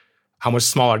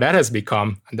smaller that has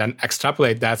become, and then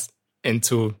extrapolate that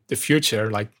into the future,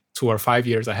 like 2 or 5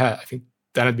 years ahead, I think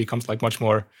then it becomes like much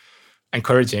more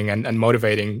encouraging and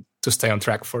motivating to stay on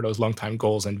track for those long-time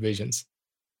goals and visions.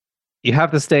 You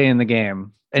have to stay in the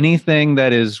game. Anything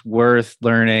that is worth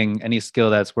learning, any skill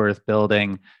that's worth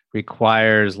building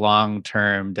requires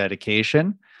long-term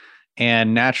dedication.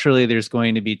 And naturally, there's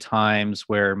going to be times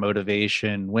where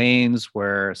motivation wanes,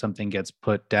 where something gets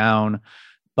put down,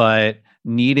 but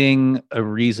needing a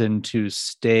reason to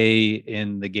stay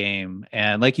in the game.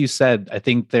 And like you said, I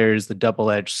think there's the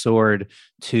double-edged sword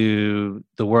to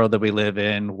the world that we live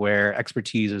in where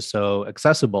expertise is so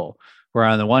accessible, where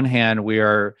on the one hand, we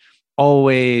are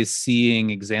always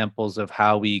seeing examples of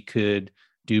how we could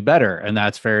do better. And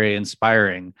that's very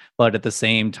inspiring. But at the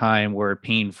same time, we're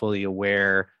painfully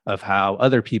aware of how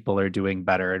other people are doing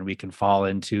better. And we can fall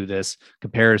into this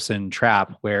comparison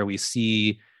trap where we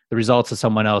see the results that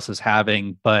someone else is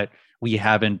having, but we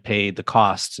haven't paid the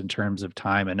costs in terms of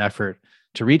time and effort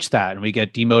to reach that. And we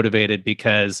get demotivated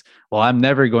because, well, I'm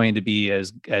never going to be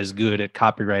as good at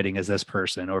copywriting as this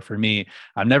person. Or for me,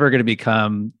 I'm never going to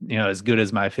become, as good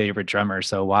as my favorite drummer.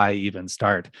 So why even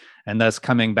start? And thus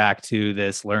coming back to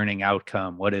this learning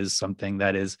outcome, what is something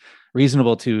that is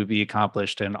reasonable to be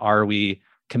accomplished? And are we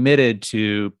committed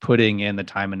to putting in the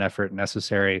time and effort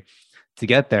necessary to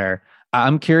get there?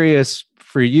 I'm curious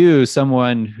for you,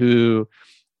 someone who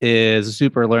is a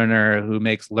super learner, who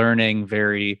makes learning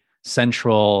very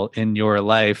central in your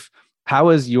life. How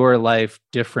is your life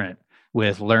different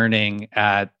with learning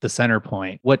at the center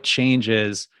point? What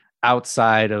changes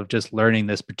outside of just learning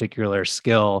this particular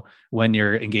skill when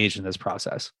you're engaged in this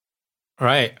process?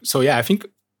 Right. So yeah, I think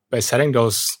by setting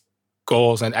those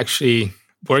goals and actually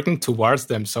working towards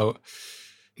them. So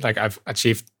like I've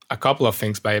achieved a couple of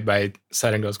things by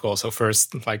setting those goals. So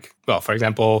first, for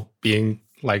example, being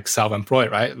like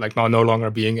self-employed, right? Like no longer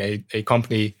being a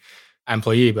company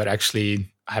employee, but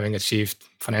actually having achieved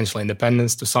financial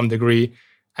independence to some degree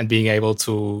and being able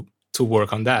to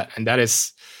work on that. And that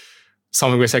is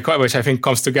something which I think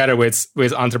comes together with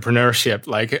entrepreneurship.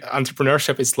 Like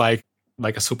entrepreneurship is like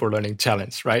a super learning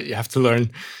challenge, right? You have to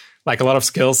learn like a lot of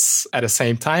skills at the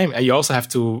same time. And you also have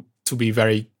to be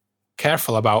very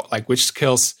careful about like which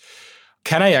skills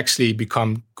can I actually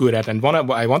become good at, and what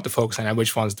I want to focus on, and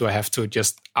which ones do I have to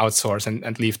just outsource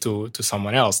and leave to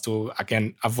someone else to,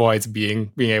 again, avoid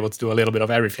being able to do a little bit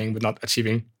of everything, but not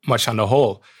achieving much on the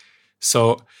whole.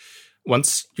 So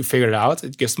once you figure it out,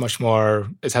 it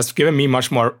has given me much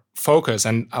more focus.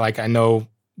 And like, I know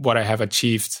what I have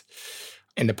achieved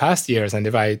in the past years. And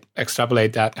if I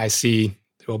extrapolate that, I see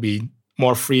there will be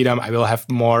more freedom. I will have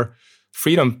more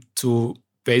freedom to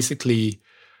basically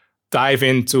dive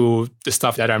into the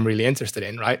stuff that I'm really interested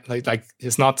in, right? Like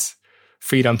it's not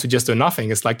freedom to just do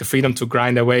nothing. It's like the freedom to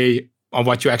grind away on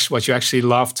what you actually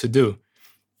love to do.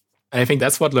 And I think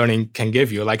that's what learning can give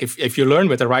you. Like if you learn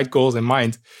with the right goals in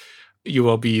mind, you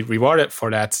will be rewarded for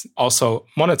that. Also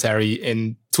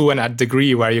monetary to a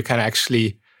degree where you can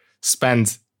actually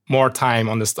spend more time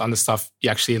on the stuff you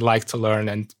actually like to learn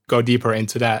and go deeper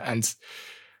into that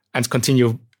and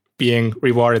continue being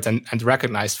rewarded and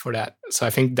recognized for that. So I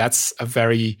think that's a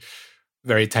very,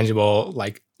 very tangible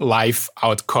like life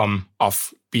outcome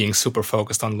of being super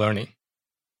focused on learning.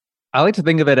 I like to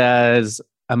think of it as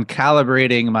I'm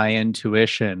calibrating my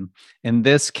intuition. In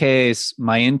this case,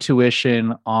 my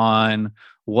intuition on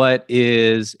what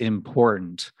is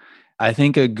important. I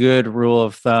think a good rule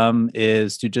of thumb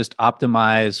is to just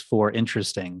optimize for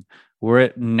interesting, where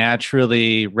it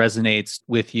naturally resonates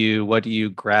with you. What do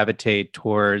you gravitate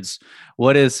towards?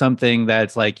 What is something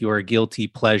that's like your guilty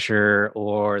pleasure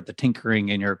or the tinkering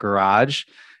in your garage?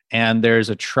 And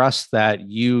there's a trust that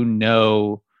you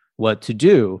know what to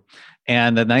do.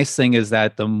 And the nice thing is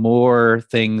that the more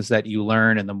things that you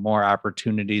learn and the more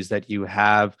opportunities that you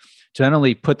have to not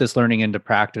only put this learning into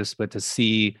practice, but to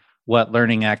see what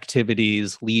learning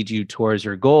activities lead you towards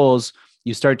your goals,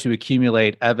 you start to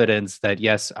accumulate evidence that,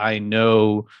 yes, I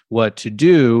know what to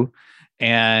do.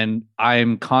 And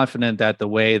I'm confident that the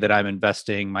way that I'm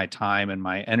investing my time and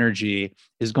my energy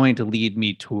is going to lead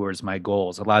me towards my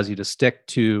goals. It allows you to stick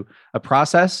to a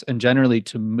process and generally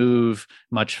to move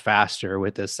much faster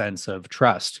with this sense of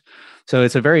trust. So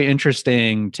it's a very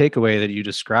interesting takeaway that you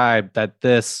described, that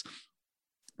this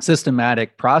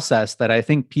systematic process that I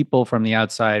think people from the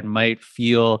outside might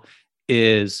feel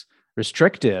is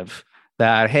restrictive,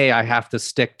 that, hey, I have to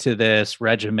stick to this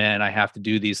regimen, I have to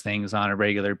do these things on a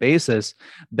regular basis,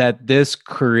 that this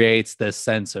creates this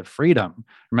sense of freedom.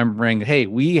 Remembering, hey,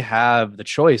 we have the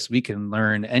choice, we can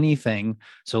learn anything.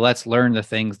 So let's learn the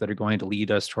things that are going to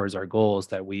lead us towards our goals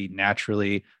that we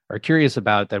naturally are curious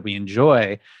about, that we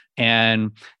enjoy.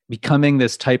 And becoming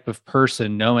this type of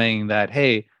person, knowing that,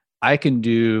 hey, I can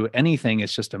do anything.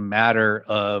 It's just a matter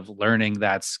of learning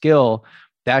that skill.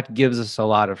 That gives us a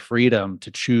lot of freedom to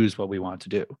choose what we want to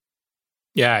do.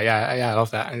 Yeah, I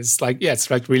love that. And it's like, it's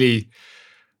like really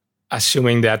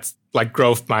assuming that like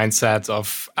growth mindset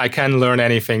of I can learn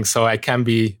anything, so I can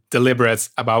be deliberate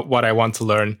about what I want to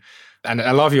learn. And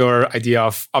I love your idea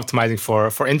of optimizing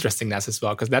for interestingness as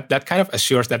well, because that kind of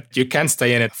assures that you can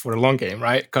stay in it for the long game,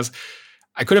 right? Because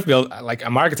I could have built like a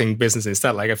marketing business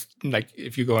instead. Like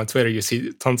if you go on Twitter, you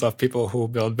see tons of people who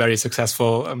build very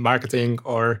successful marketing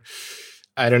or,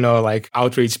 I don't know, like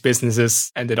outreach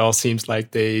businesses, and it all seems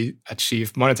like they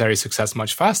achieve monetary success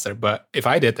much faster. But if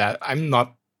I did that, I'm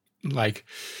not like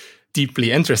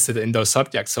deeply interested in those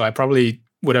subjects. So I probably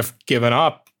would have given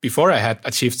up before I had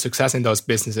achieved success in those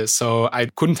businesses. So I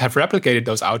couldn't have replicated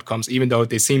those outcomes, even though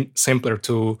they seem simpler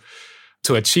to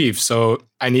achieve. So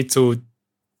I need to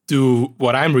do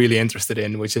what I'm really interested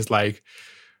in, which is like,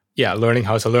 learning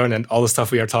how to learn and all the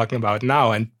stuff we are talking about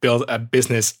now, and build a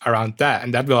business around that.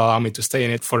 And that will allow me to stay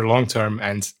in it for the long term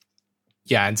and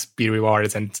be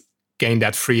rewarded and gain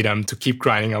that freedom to keep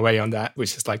grinding away on that,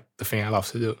 which is like the thing I love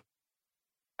to do.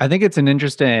 I think it's an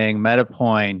interesting meta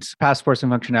point. Past Force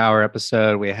and Function Hour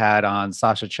episode we had on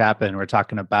Sasha Chapin, we're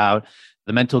talking about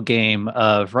the mental game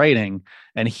of writing.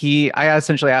 And I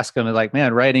essentially asked him, like,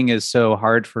 man, writing is so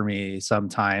hard for me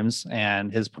sometimes.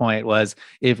 And his point was,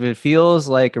 if it feels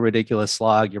like a ridiculous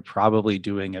slog, you're probably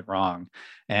doing it wrong.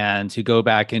 And to go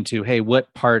back into, hey,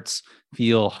 what parts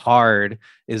feel hard?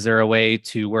 Is there a way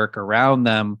to work around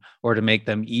them or to make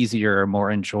them easier or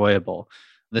more enjoyable?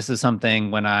 This is something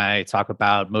when I talk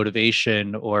about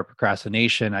motivation or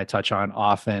procrastination, I touch on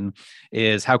often,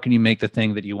 is how can you make the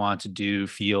thing that you want to do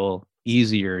feel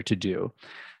easier to do?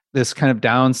 This kind of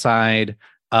downside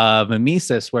of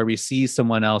mimesis, where we see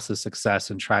someone else's success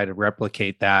and try to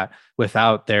replicate that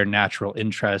without their natural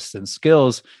interests and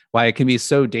skills, why it can be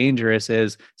so dangerous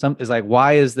is like,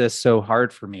 why is this so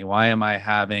hard for me? Why am I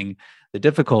having the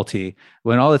difficulty?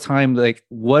 When all the time, like,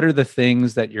 what are the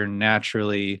things that you're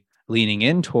naturally leaning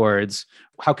in towards?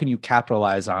 How can you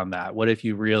capitalize on that? What if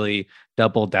you really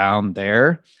double down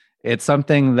there? It's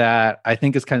something that I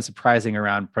think is kind of surprising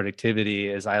around productivity,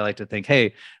 is I like to think,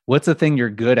 hey, what's the thing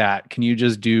you're good at? Can you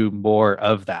just do more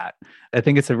of that? I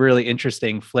think it's a really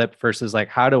interesting flip versus like,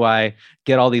 how do I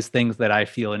get all these things that I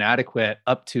feel inadequate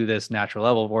up to this natural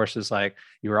level versus like,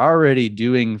 you're already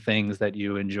doing things that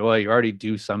you enjoy. You already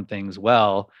do some things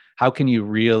well. How can you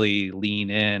really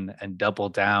lean in and double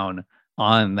down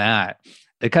on that?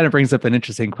 It kind of brings up an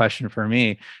interesting question for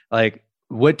me. Like,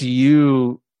 what do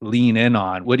you lean in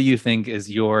on? What do you think is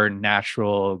your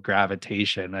natural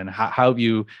gravitation, and how have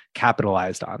you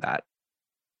capitalized on that?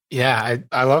 Yeah,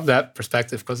 I love that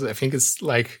perspective, because I think it's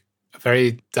like a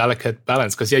very delicate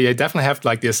balance. Because you definitely have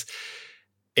like this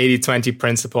 80-20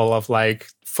 principle of like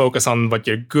focus on what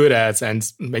you're good at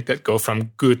and make that go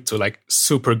from good to like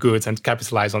super good and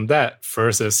capitalize on that,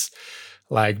 versus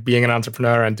like being an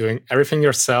entrepreneur and doing everything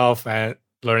yourself and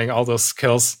learning all those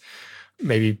skills,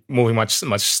 maybe moving much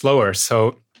slower.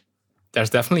 So there's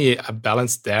definitely a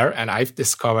balance there. And I've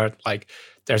discovered like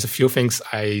there's a few things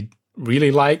I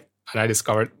really like. And I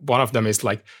discovered one of them is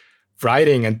like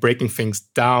writing and breaking things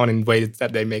down in ways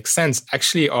that they make sense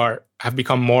actually have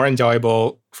become more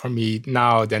enjoyable for me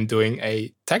now than doing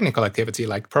a technical activity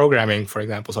like programming, for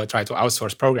example. So I try to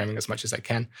outsource programming as much as I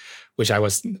can, which I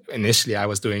was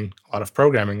doing a lot of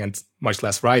programming and much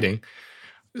less writing.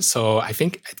 So I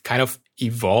think it kind of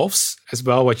evolves as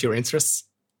well what your interests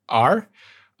are,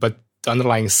 but the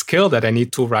underlying skill that I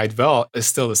need to write well is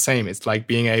still the same. It's like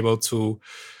being able to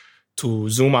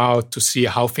zoom out, to see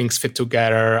how things fit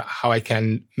together, how I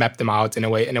can map them out in a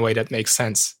way that makes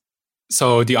sense.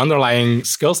 So the underlying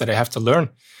skills that I have to learn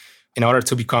in order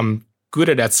to become good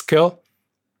at that skill,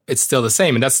 it's still the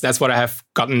same. And that's what I have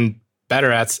gotten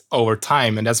better at over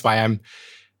time. And that's why I'm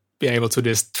being able to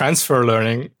just transfer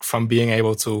learning from being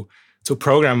able to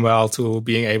program well to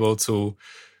being able to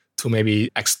maybe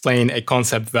explain a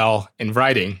concept well in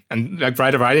writing. And like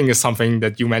writing is something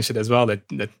that you mentioned as well, that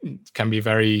can be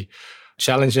very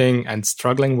challenging and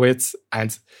struggling with.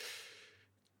 And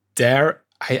there,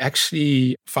 I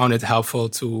actually found it helpful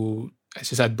to, as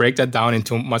you said, break that down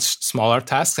into much smaller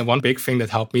tasks. And one big thing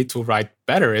that helped me to write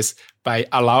better is by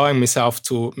allowing myself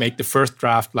to make the first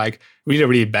draft like really,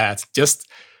 really bad. Just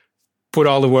put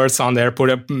all the words on there,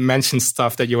 mention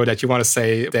stuff that you want to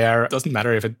say there. It doesn't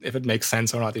matter if it makes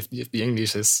sense or not, if the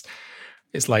English is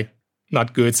like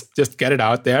not good, just get it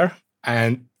out there.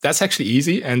 And that's actually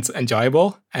easy and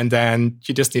enjoyable. And then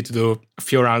you just need to do a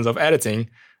few rounds of editing.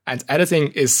 And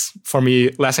editing is, for me,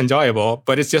 less enjoyable,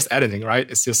 but it's just editing, right?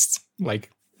 It's just like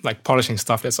polishing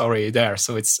stuff that's already there.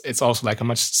 So it's also like a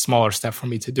much smaller step for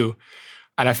me to do.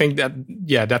 And I think that,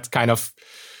 that kind of,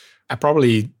 I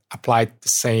probably applied the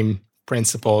same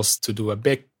principles to do a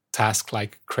big task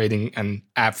like creating an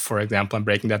app, for example, and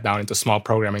breaking that down into small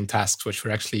programming tasks, which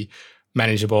were actually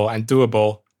manageable and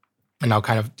doable. And now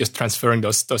kind of just transferring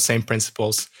those same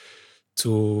principles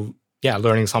to,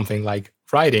 learning something like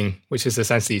writing, which is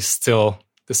essentially still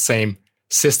the same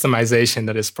systemization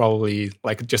that is probably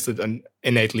like just an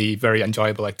innately very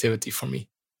enjoyable activity for me.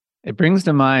 It brings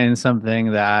to mind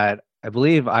something that I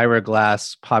believe Ira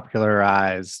Glass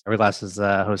popularized. Ira Glass is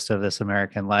a host of This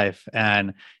American Life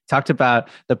and talked about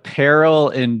the peril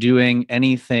in doing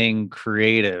anything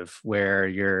creative where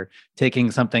you're taking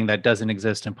something that doesn't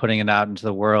exist and putting it out into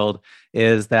the world,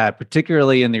 is that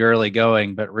particularly in the early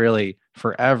going, but really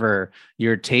forever,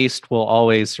 your taste will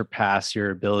always surpass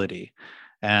your ability.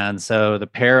 And so the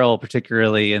peril,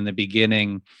 particularly in the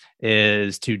beginning,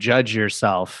 is to judge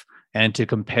yourself and to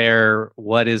compare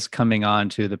what is coming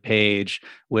onto the page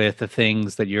with the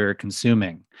things that you're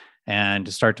consuming, and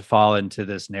to start to fall into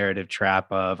this narrative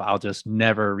trap of, I'll just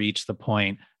never reach the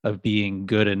point of being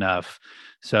good enough.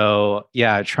 So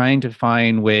trying to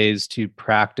find ways to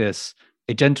practice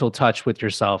a gentle touch with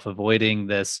yourself, avoiding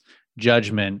this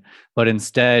judgment, but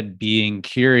instead being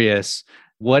curious.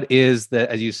 What is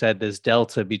as you said, this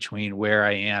delta between where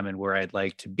I am and where I'd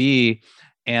like to be?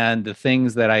 And the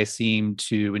things that I seem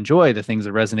to enjoy, the things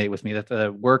that resonate with me, that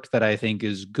the work that I think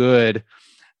is good,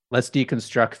 let's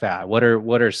deconstruct that. What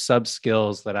are sub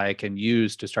skills that I can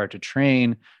use to start to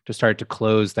train, to start to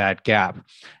close that gap?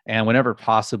 And whenever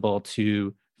possible,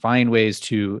 to find ways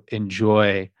to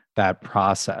enjoy that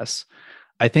process.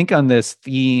 I think on this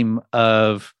theme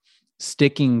of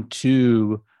sticking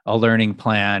to a learning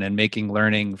plan and making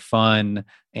learning fun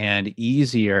and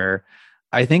easier,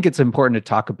 I think it's important to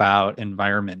talk about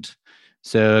environment.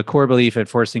 So a core belief at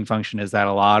Forcing Function is that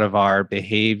a lot of our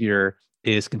behavior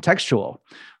is contextual.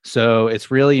 So it's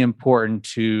really important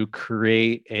to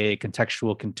create a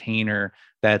contextual container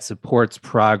that supports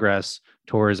progress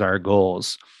towards our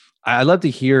goals. I'd love to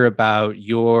hear about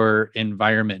your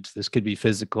environment. This could be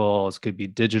physical, this could be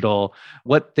digital.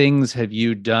 What things have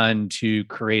you done to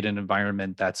create an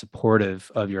environment that's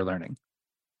supportive of your learning?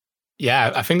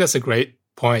 Yeah, I think that's a great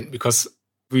point, because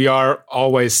we are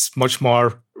always much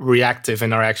more reactive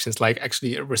in our actions, like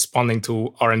actually responding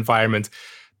to our environment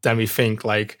than we think.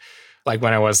 Like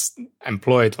when I was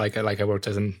employed, like I worked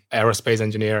as an aerospace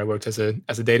engineer, I worked as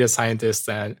a data scientist,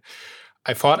 and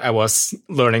I thought I was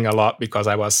learning a lot because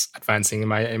I was advancing in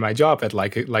my job at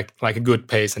like a good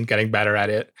pace and getting better at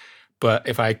it. But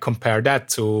if I compare that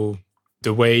to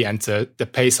the way and to the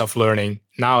pace of learning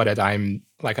now that I'm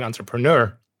like an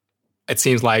entrepreneur, it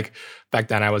seems like back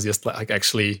then I was just like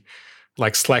actually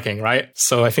like slacking, right?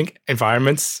 So I think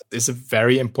environment is a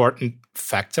very important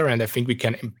factor, and I think we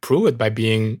can improve it by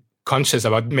being conscious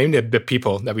about maybe the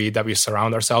people that we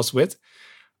surround ourselves with.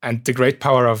 And the great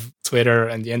power of Twitter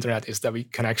and the internet is that we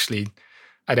can actually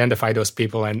identify those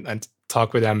people and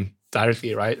talk with them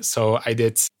directly, right? So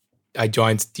I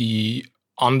joined the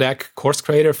On Deck Course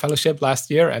Creator Fellowship last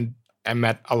year, and I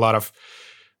met a lot of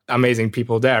amazing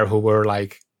people there who were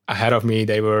like ahead of me,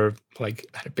 they were like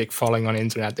had a big following on the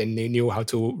internet. They knew how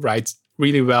to write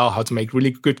really well, how to make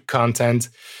really good content.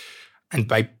 And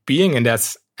by being in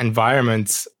that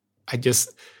environment, I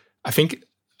think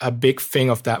a big thing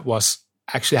of that was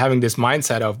actually having this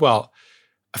mindset of, well,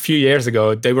 a few years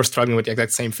ago, they were struggling with the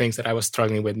exact same things that I was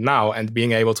struggling with now, and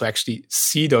being able to actually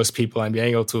see those people and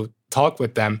being able to talk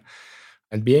with them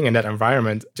and being in that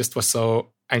environment just was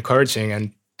so encouraging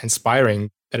and inspiring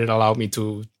that it allowed me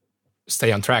to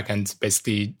stay on track and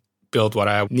basically build what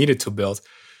I needed to build,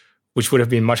 which would have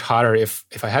been much harder if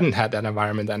I hadn't had that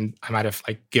environment, and I might have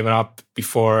like given up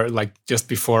just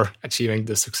before achieving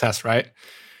the success, right?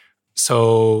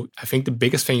 So I think the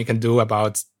biggest thing you can do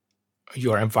about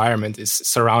your environment is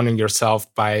surrounding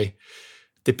yourself by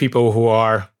the people who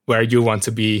are where you want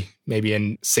to be, maybe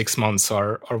in 6 months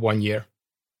or 1 year.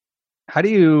 How do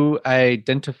you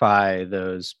identify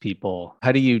those people?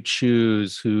 How do you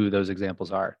choose who those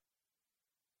examples are?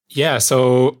 Yeah,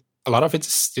 so a lot of it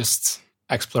is just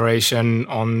exploration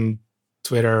on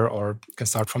Twitter, or you can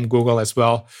start from Google as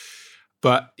well.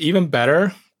 But even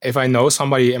better, if I know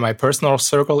somebody in my personal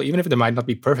circle, even if they might not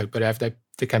be perfect, but if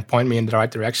they can point me in the right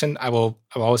direction, I will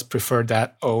always prefer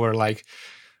that over like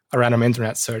a random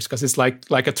internet search, because it's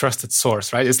like a trusted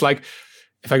source, right? It's like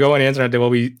if I go on the internet, there will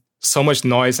be so much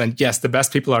noise, and yes, the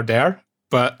best people are there,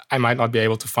 but I might not be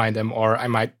able to find them, or I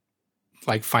might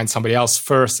like find somebody else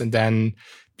first and then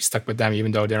be stuck with them,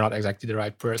 even though they're not exactly the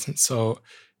right person. So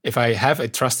if I have a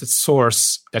trusted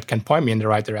source that can point me in the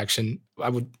right direction, I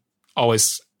would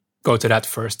always go to that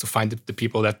first to find the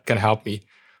people that can help me.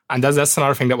 And that's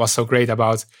another thing that was so great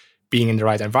about being in the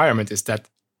right environment, is that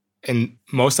in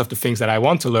most of the things that I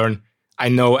want to learn, I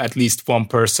know at least one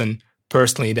person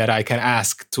personally that I can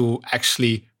ask to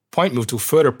actually point me to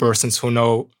further persons who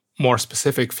know more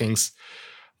specific things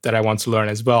that I want to learn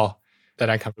as well, that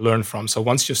I can learn from. So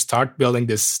once you start building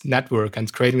this network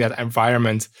and creating that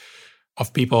environment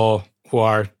of people who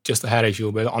are just ahead of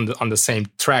you, but on the same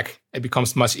track, it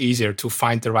becomes much easier to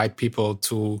find the right people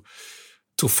to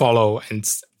follow and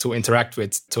to interact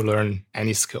with, to learn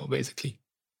any skill, basically.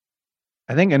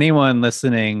 I think anyone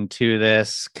listening to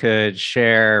this could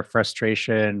share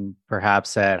frustration,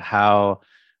 perhaps, at how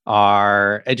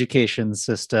our education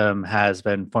system has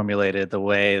been formulated, the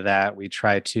way that we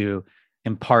try to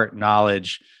impart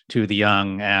knowledge to the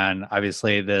young, and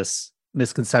obviously this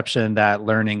misconception that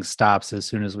learning stops as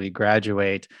soon as we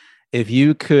graduate. If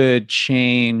you could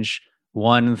change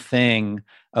one thing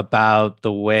about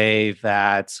the way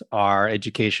that our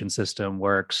education system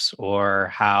works or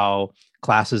how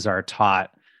classes are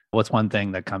taught, what's one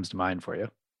thing that comes to mind for you?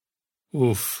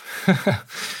 Oof.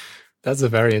 That's a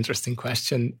very interesting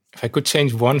question. If I could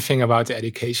change one thing about the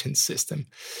education system.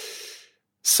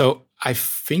 So I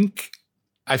think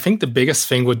the biggest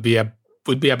thing would be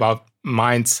about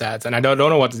mindset. And I don't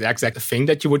know what the exact thing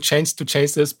that you would change to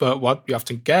change this, but what you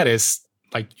often get is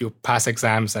like you pass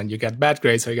exams and you get bad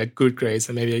grades, or you get good grades,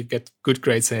 and maybe you get good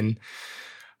grades in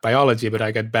biology, but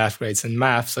I get bad grades in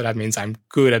math. So that means I'm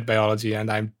good at biology and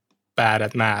I'm bad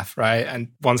at math, right? And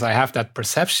once I have that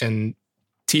perception,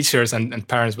 teachers and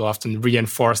parents will often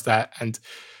reinforce that and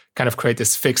kind of create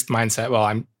this fixed mindset. Well,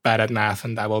 I'm bad at math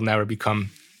and I will never become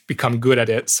good at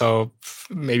it. So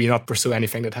maybe not pursue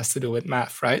anything that has to do with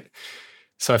math, right?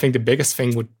 So I think the biggest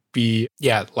thing would be,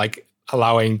 like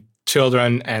allowing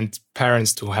children and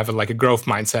parents to have a growth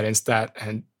mindset instead,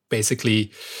 and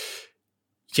basically,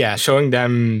 showing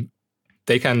them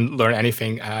they can learn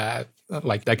anything.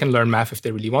 Like they can learn math if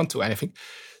they really want to. And I think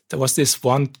there was this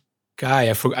one guy,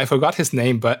 I forgot his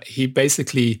name, but he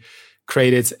basically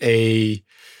created a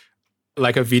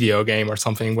video game or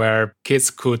something where kids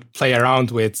could play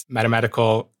around with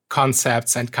mathematical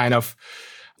concepts and kind of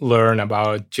learn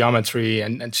about geometry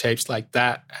and shapes like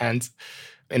that. And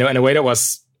in a way that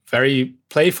was very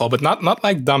playful, but not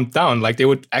like dumbed down. Like they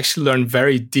would actually learn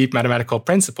very deep mathematical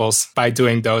principles by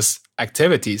doing those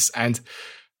activities. And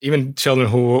even children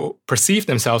who perceive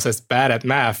themselves as bad at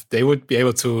math, they would be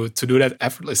able to do that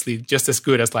effortlessly, just as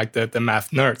good as like the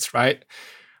math nerds, right?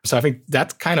 So I think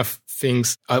that kind of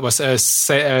things, it was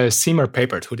Seymour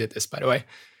Papert who did this, by the way.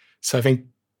 So I think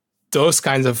those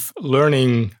kinds of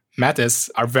learning methods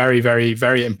are very, very,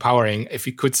 very empowering. If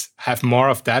we could have more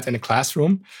of that in a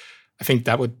classroom, I think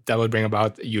that would bring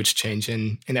about a huge change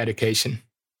in education.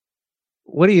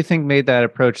 What do you think made that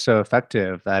approach so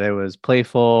effective? That it was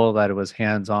playful, that it was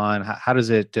hands-on? How does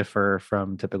it differ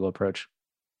from typical approach?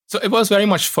 So it was very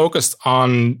much focused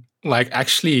on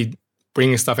actually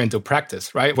bringing stuff into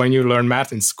practice, right? When you learn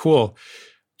math in school,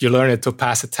 you learn it to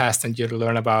pass a test, and you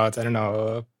learn about,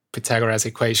 Pythagoras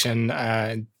equation,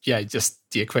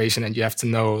 just the equation, and you have to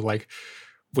know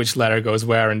which letter goes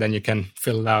where, and then you can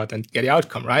fill it out and get the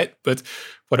outcome, right? But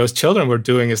what those children were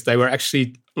doing is they were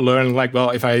actually learning like, well,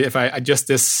 if I adjust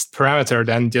this parameter,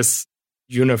 then this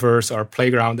universe or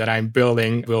playground that I'm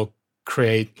building will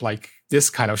create like this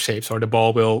kind of shapes, or the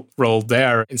ball will roll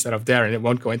there instead of there and it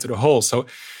won't go into the hole. So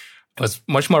it was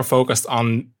much more focused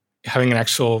on having an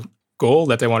actual goal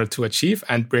that they wanted to achieve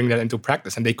and bring that into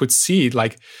practice. And they could see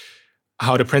like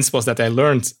how the principles that they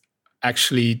learned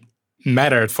actually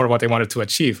mattered for what they wanted to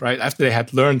achieve, right? After they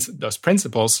had learned those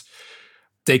principles,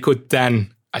 they could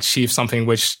then achieve something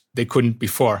which they couldn't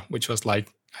before, which was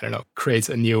like, I don't know, create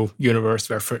a new universe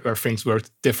where things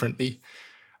worked differently,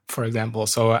 for example.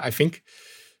 So I think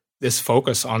this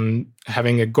focus on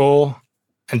having a goal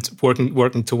and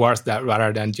working towards that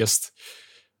rather than just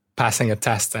passing a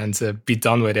test and be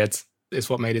done with it is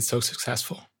what made it so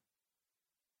successful.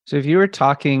 So if you were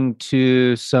talking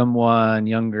to someone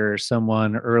younger,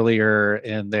 someone earlier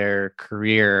in their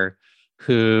career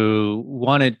who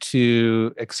wanted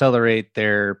to accelerate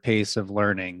their pace of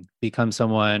learning, become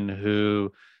someone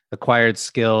who acquired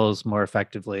skills more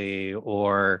effectively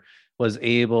or was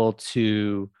able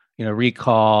to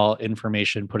recall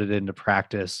information, put it into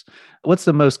practice, what's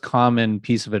the most common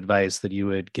piece of advice that you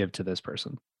would give to this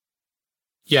person?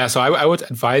 Yeah, so I would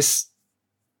advise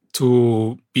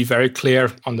to be very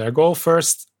clear on their goal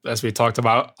first, as we talked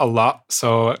about a lot.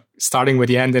 So starting with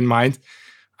the end in mind,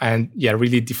 and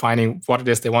really defining what it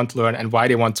is they want to learn and why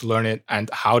they want to learn it and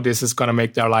how this is going to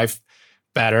make their life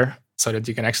better so that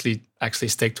you can actually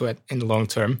stick to it in the long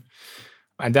term.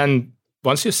 And then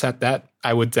once you set that,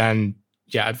 I would then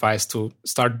advise to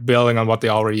start building on what they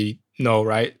already know,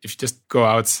 right? If you just go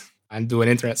out and do an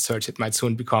internet search, it might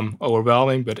soon become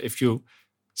overwhelming. But if you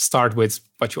start with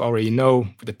what you already know,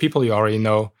 with the people you already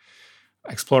know,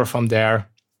 explore from there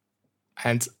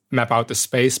and map out the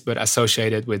space, but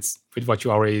associate it with what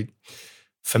you're already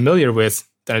familiar with,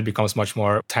 then it becomes much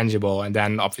more tangible. And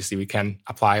then obviously we can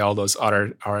apply all those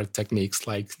other techniques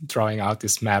like drawing out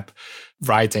this map,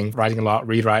 writing a lot,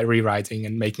 rewriting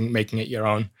and making it your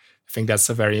own. I think that's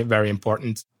a very, very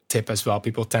important tip as well.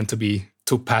 People tend to be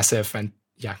too passive and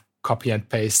copy and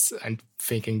paste and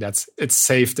thinking that it's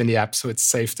saved in the app, so it's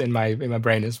saved in my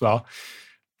brain as well.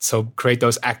 So create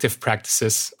those active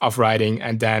practices of writing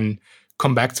and then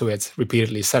come back to it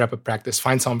repeatedly, set up a practice,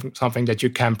 find something that you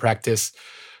can practice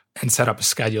and set up a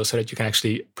schedule so that you can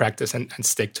actually practice and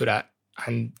stick to that.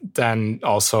 And then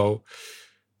also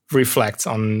reflect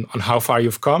on how far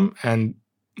you've come and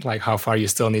like how far you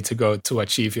still need to go to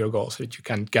achieve your goal so that you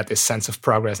can get this sense of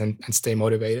progress and stay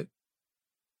motivated.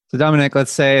 So Dominic,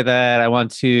 let's say that I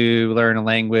want to learn a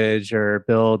language or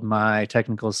build my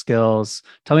technical skills.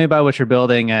 Tell me about what you're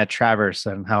building at Traverse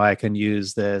and how I can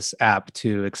use this app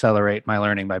to accelerate my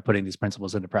learning by putting these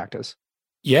principles into practice.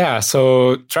 Yeah,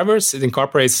 so Traverse, it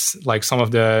incorporates like some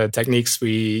of the techniques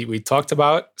we talked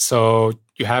about. So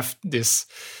you have this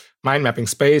mind mapping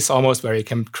space almost where you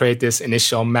can create this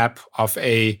initial map of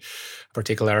a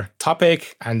particular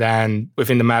topic. And then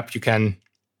within the map, you can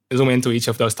zoom into each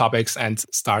of those topics and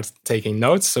start taking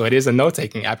notes. So it is a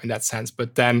note-taking app in that sense.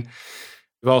 But then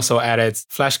we've also added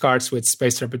flashcards with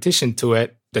spaced repetition to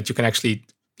it that you can actually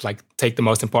like take the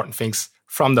most important things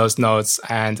from those notes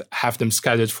and have them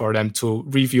scheduled for them to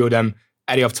review them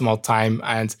at the optimal time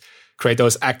and create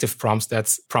those active prompts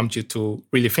that prompt you to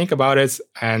really think about it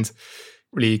and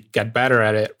really get better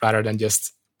at it rather than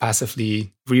just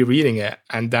passively rereading it.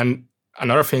 And then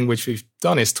another thing which we've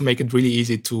done is to make it really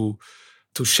easy to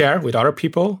share with other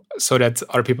people so that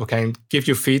other people can give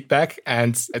you feedback,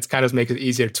 and it's kind of make it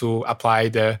easier to apply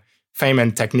the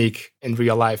Feynman technique in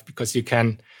real life because you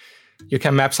can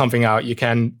map something out, you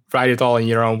can write it all in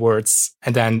your own words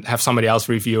and then have somebody else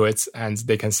review it and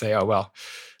they can say, oh, well,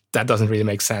 that doesn't really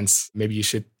make sense. Maybe you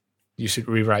should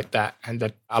rewrite that. And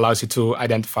that allows you to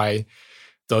identify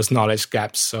those knowledge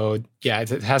gaps. So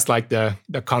it has like the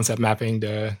concept mapping,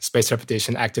 the spaced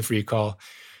repetition, active recall,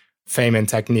 Feynman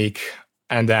technique.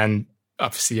 And then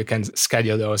obviously you can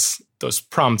schedule those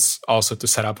prompts also to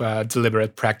set up a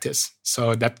deliberate practice.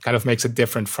 So that kind of makes it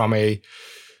different from a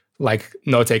like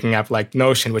note-taking app like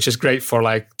Notion, which is great for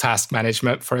like task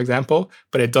management, for example,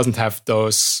 but it doesn't have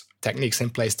those techniques in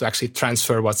place to actually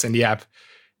transfer what's in the app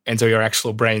into your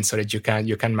actual brain so that you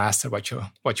can master what you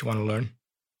want to learn.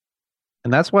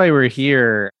 And that's why we're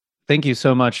here. Thank you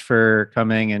so much for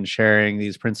coming and sharing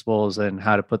these principles and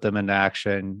how to put them into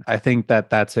action. I think that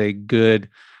that's a good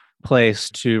place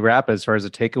to wrap as far as a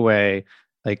takeaway.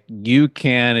 Like you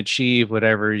can achieve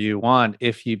whatever you want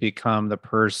if you become the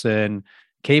person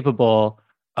capable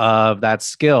of that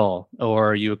skill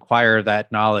or you acquire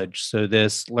that knowledge. So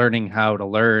this learning how to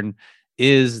learn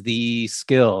is the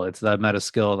skill. It's the meta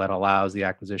skill that allows the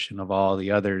acquisition of all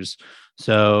the others.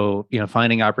 So,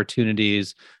 finding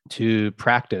opportunities to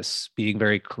practice, being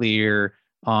very clear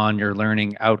on your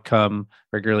learning outcome,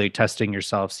 regularly testing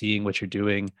yourself, seeing what you're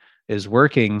doing is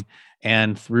working.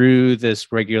 And through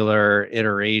this regular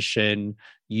iteration,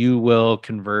 you will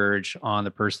converge on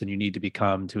the person you need to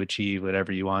become to achieve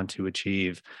whatever you want to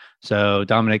achieve. So,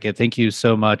 Dominic, thank you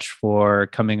so much for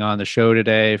coming on the show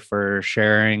today, for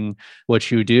sharing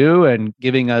what you do and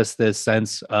giving us this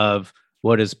sense of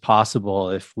what is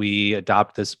possible if we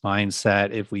adopt this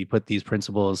mindset, if we put these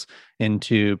principles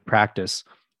into practice.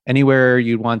 Anywhere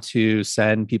you'd want to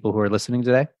send people who are listening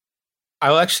today?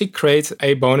 I'll actually create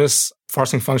a bonus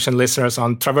forcing function listeners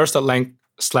on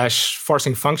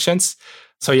traverse.link/forcing functions.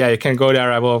 So yeah, you can go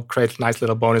there. I will create a nice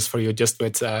little bonus for you just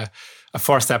with a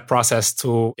 4-step process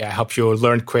to help you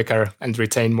learn quicker and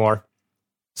retain more.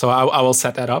 So I will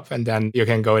set that up, and then you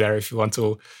can go there if you want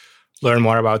to learn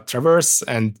more about Traverse.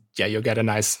 And you'll get a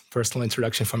nice personal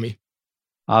introduction from me.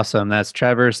 Awesome. That's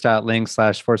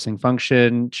traverse.link/forcing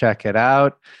function. Check it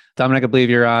out. Dominic, I believe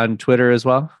you're on Twitter as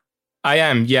well. I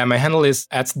am. Yeah, my handle is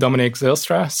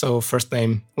 @Dominic_Zijlstra. So first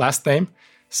name, last name.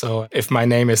 So if my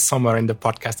name is somewhere in the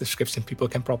podcast description, people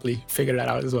can probably figure that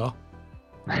out as well.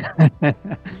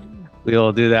 We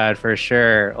will do that for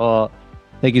sure. Well,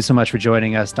 thank you so much for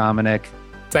joining us, Dominic.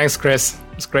 Thanks, Chris.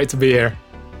 It's great to be here.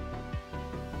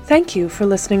 Thank you for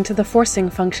listening to the Forcing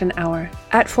Function Hour.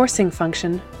 At Forcing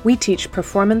Function, we teach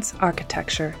performance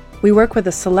architecture. We work with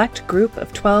a select group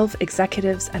of 12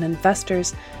 executives and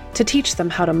investors to teach them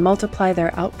how to multiply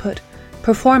their output,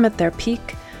 perform at their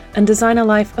peak, and design a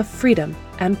life of freedom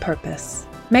and purpose.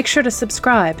 Make sure to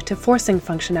subscribe to Forcing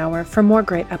Function Hour for more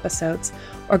great episodes,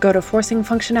 or go to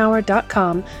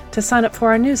forcingfunctionhour.com to sign up for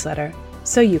our newsletter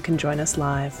so you can join us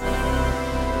live.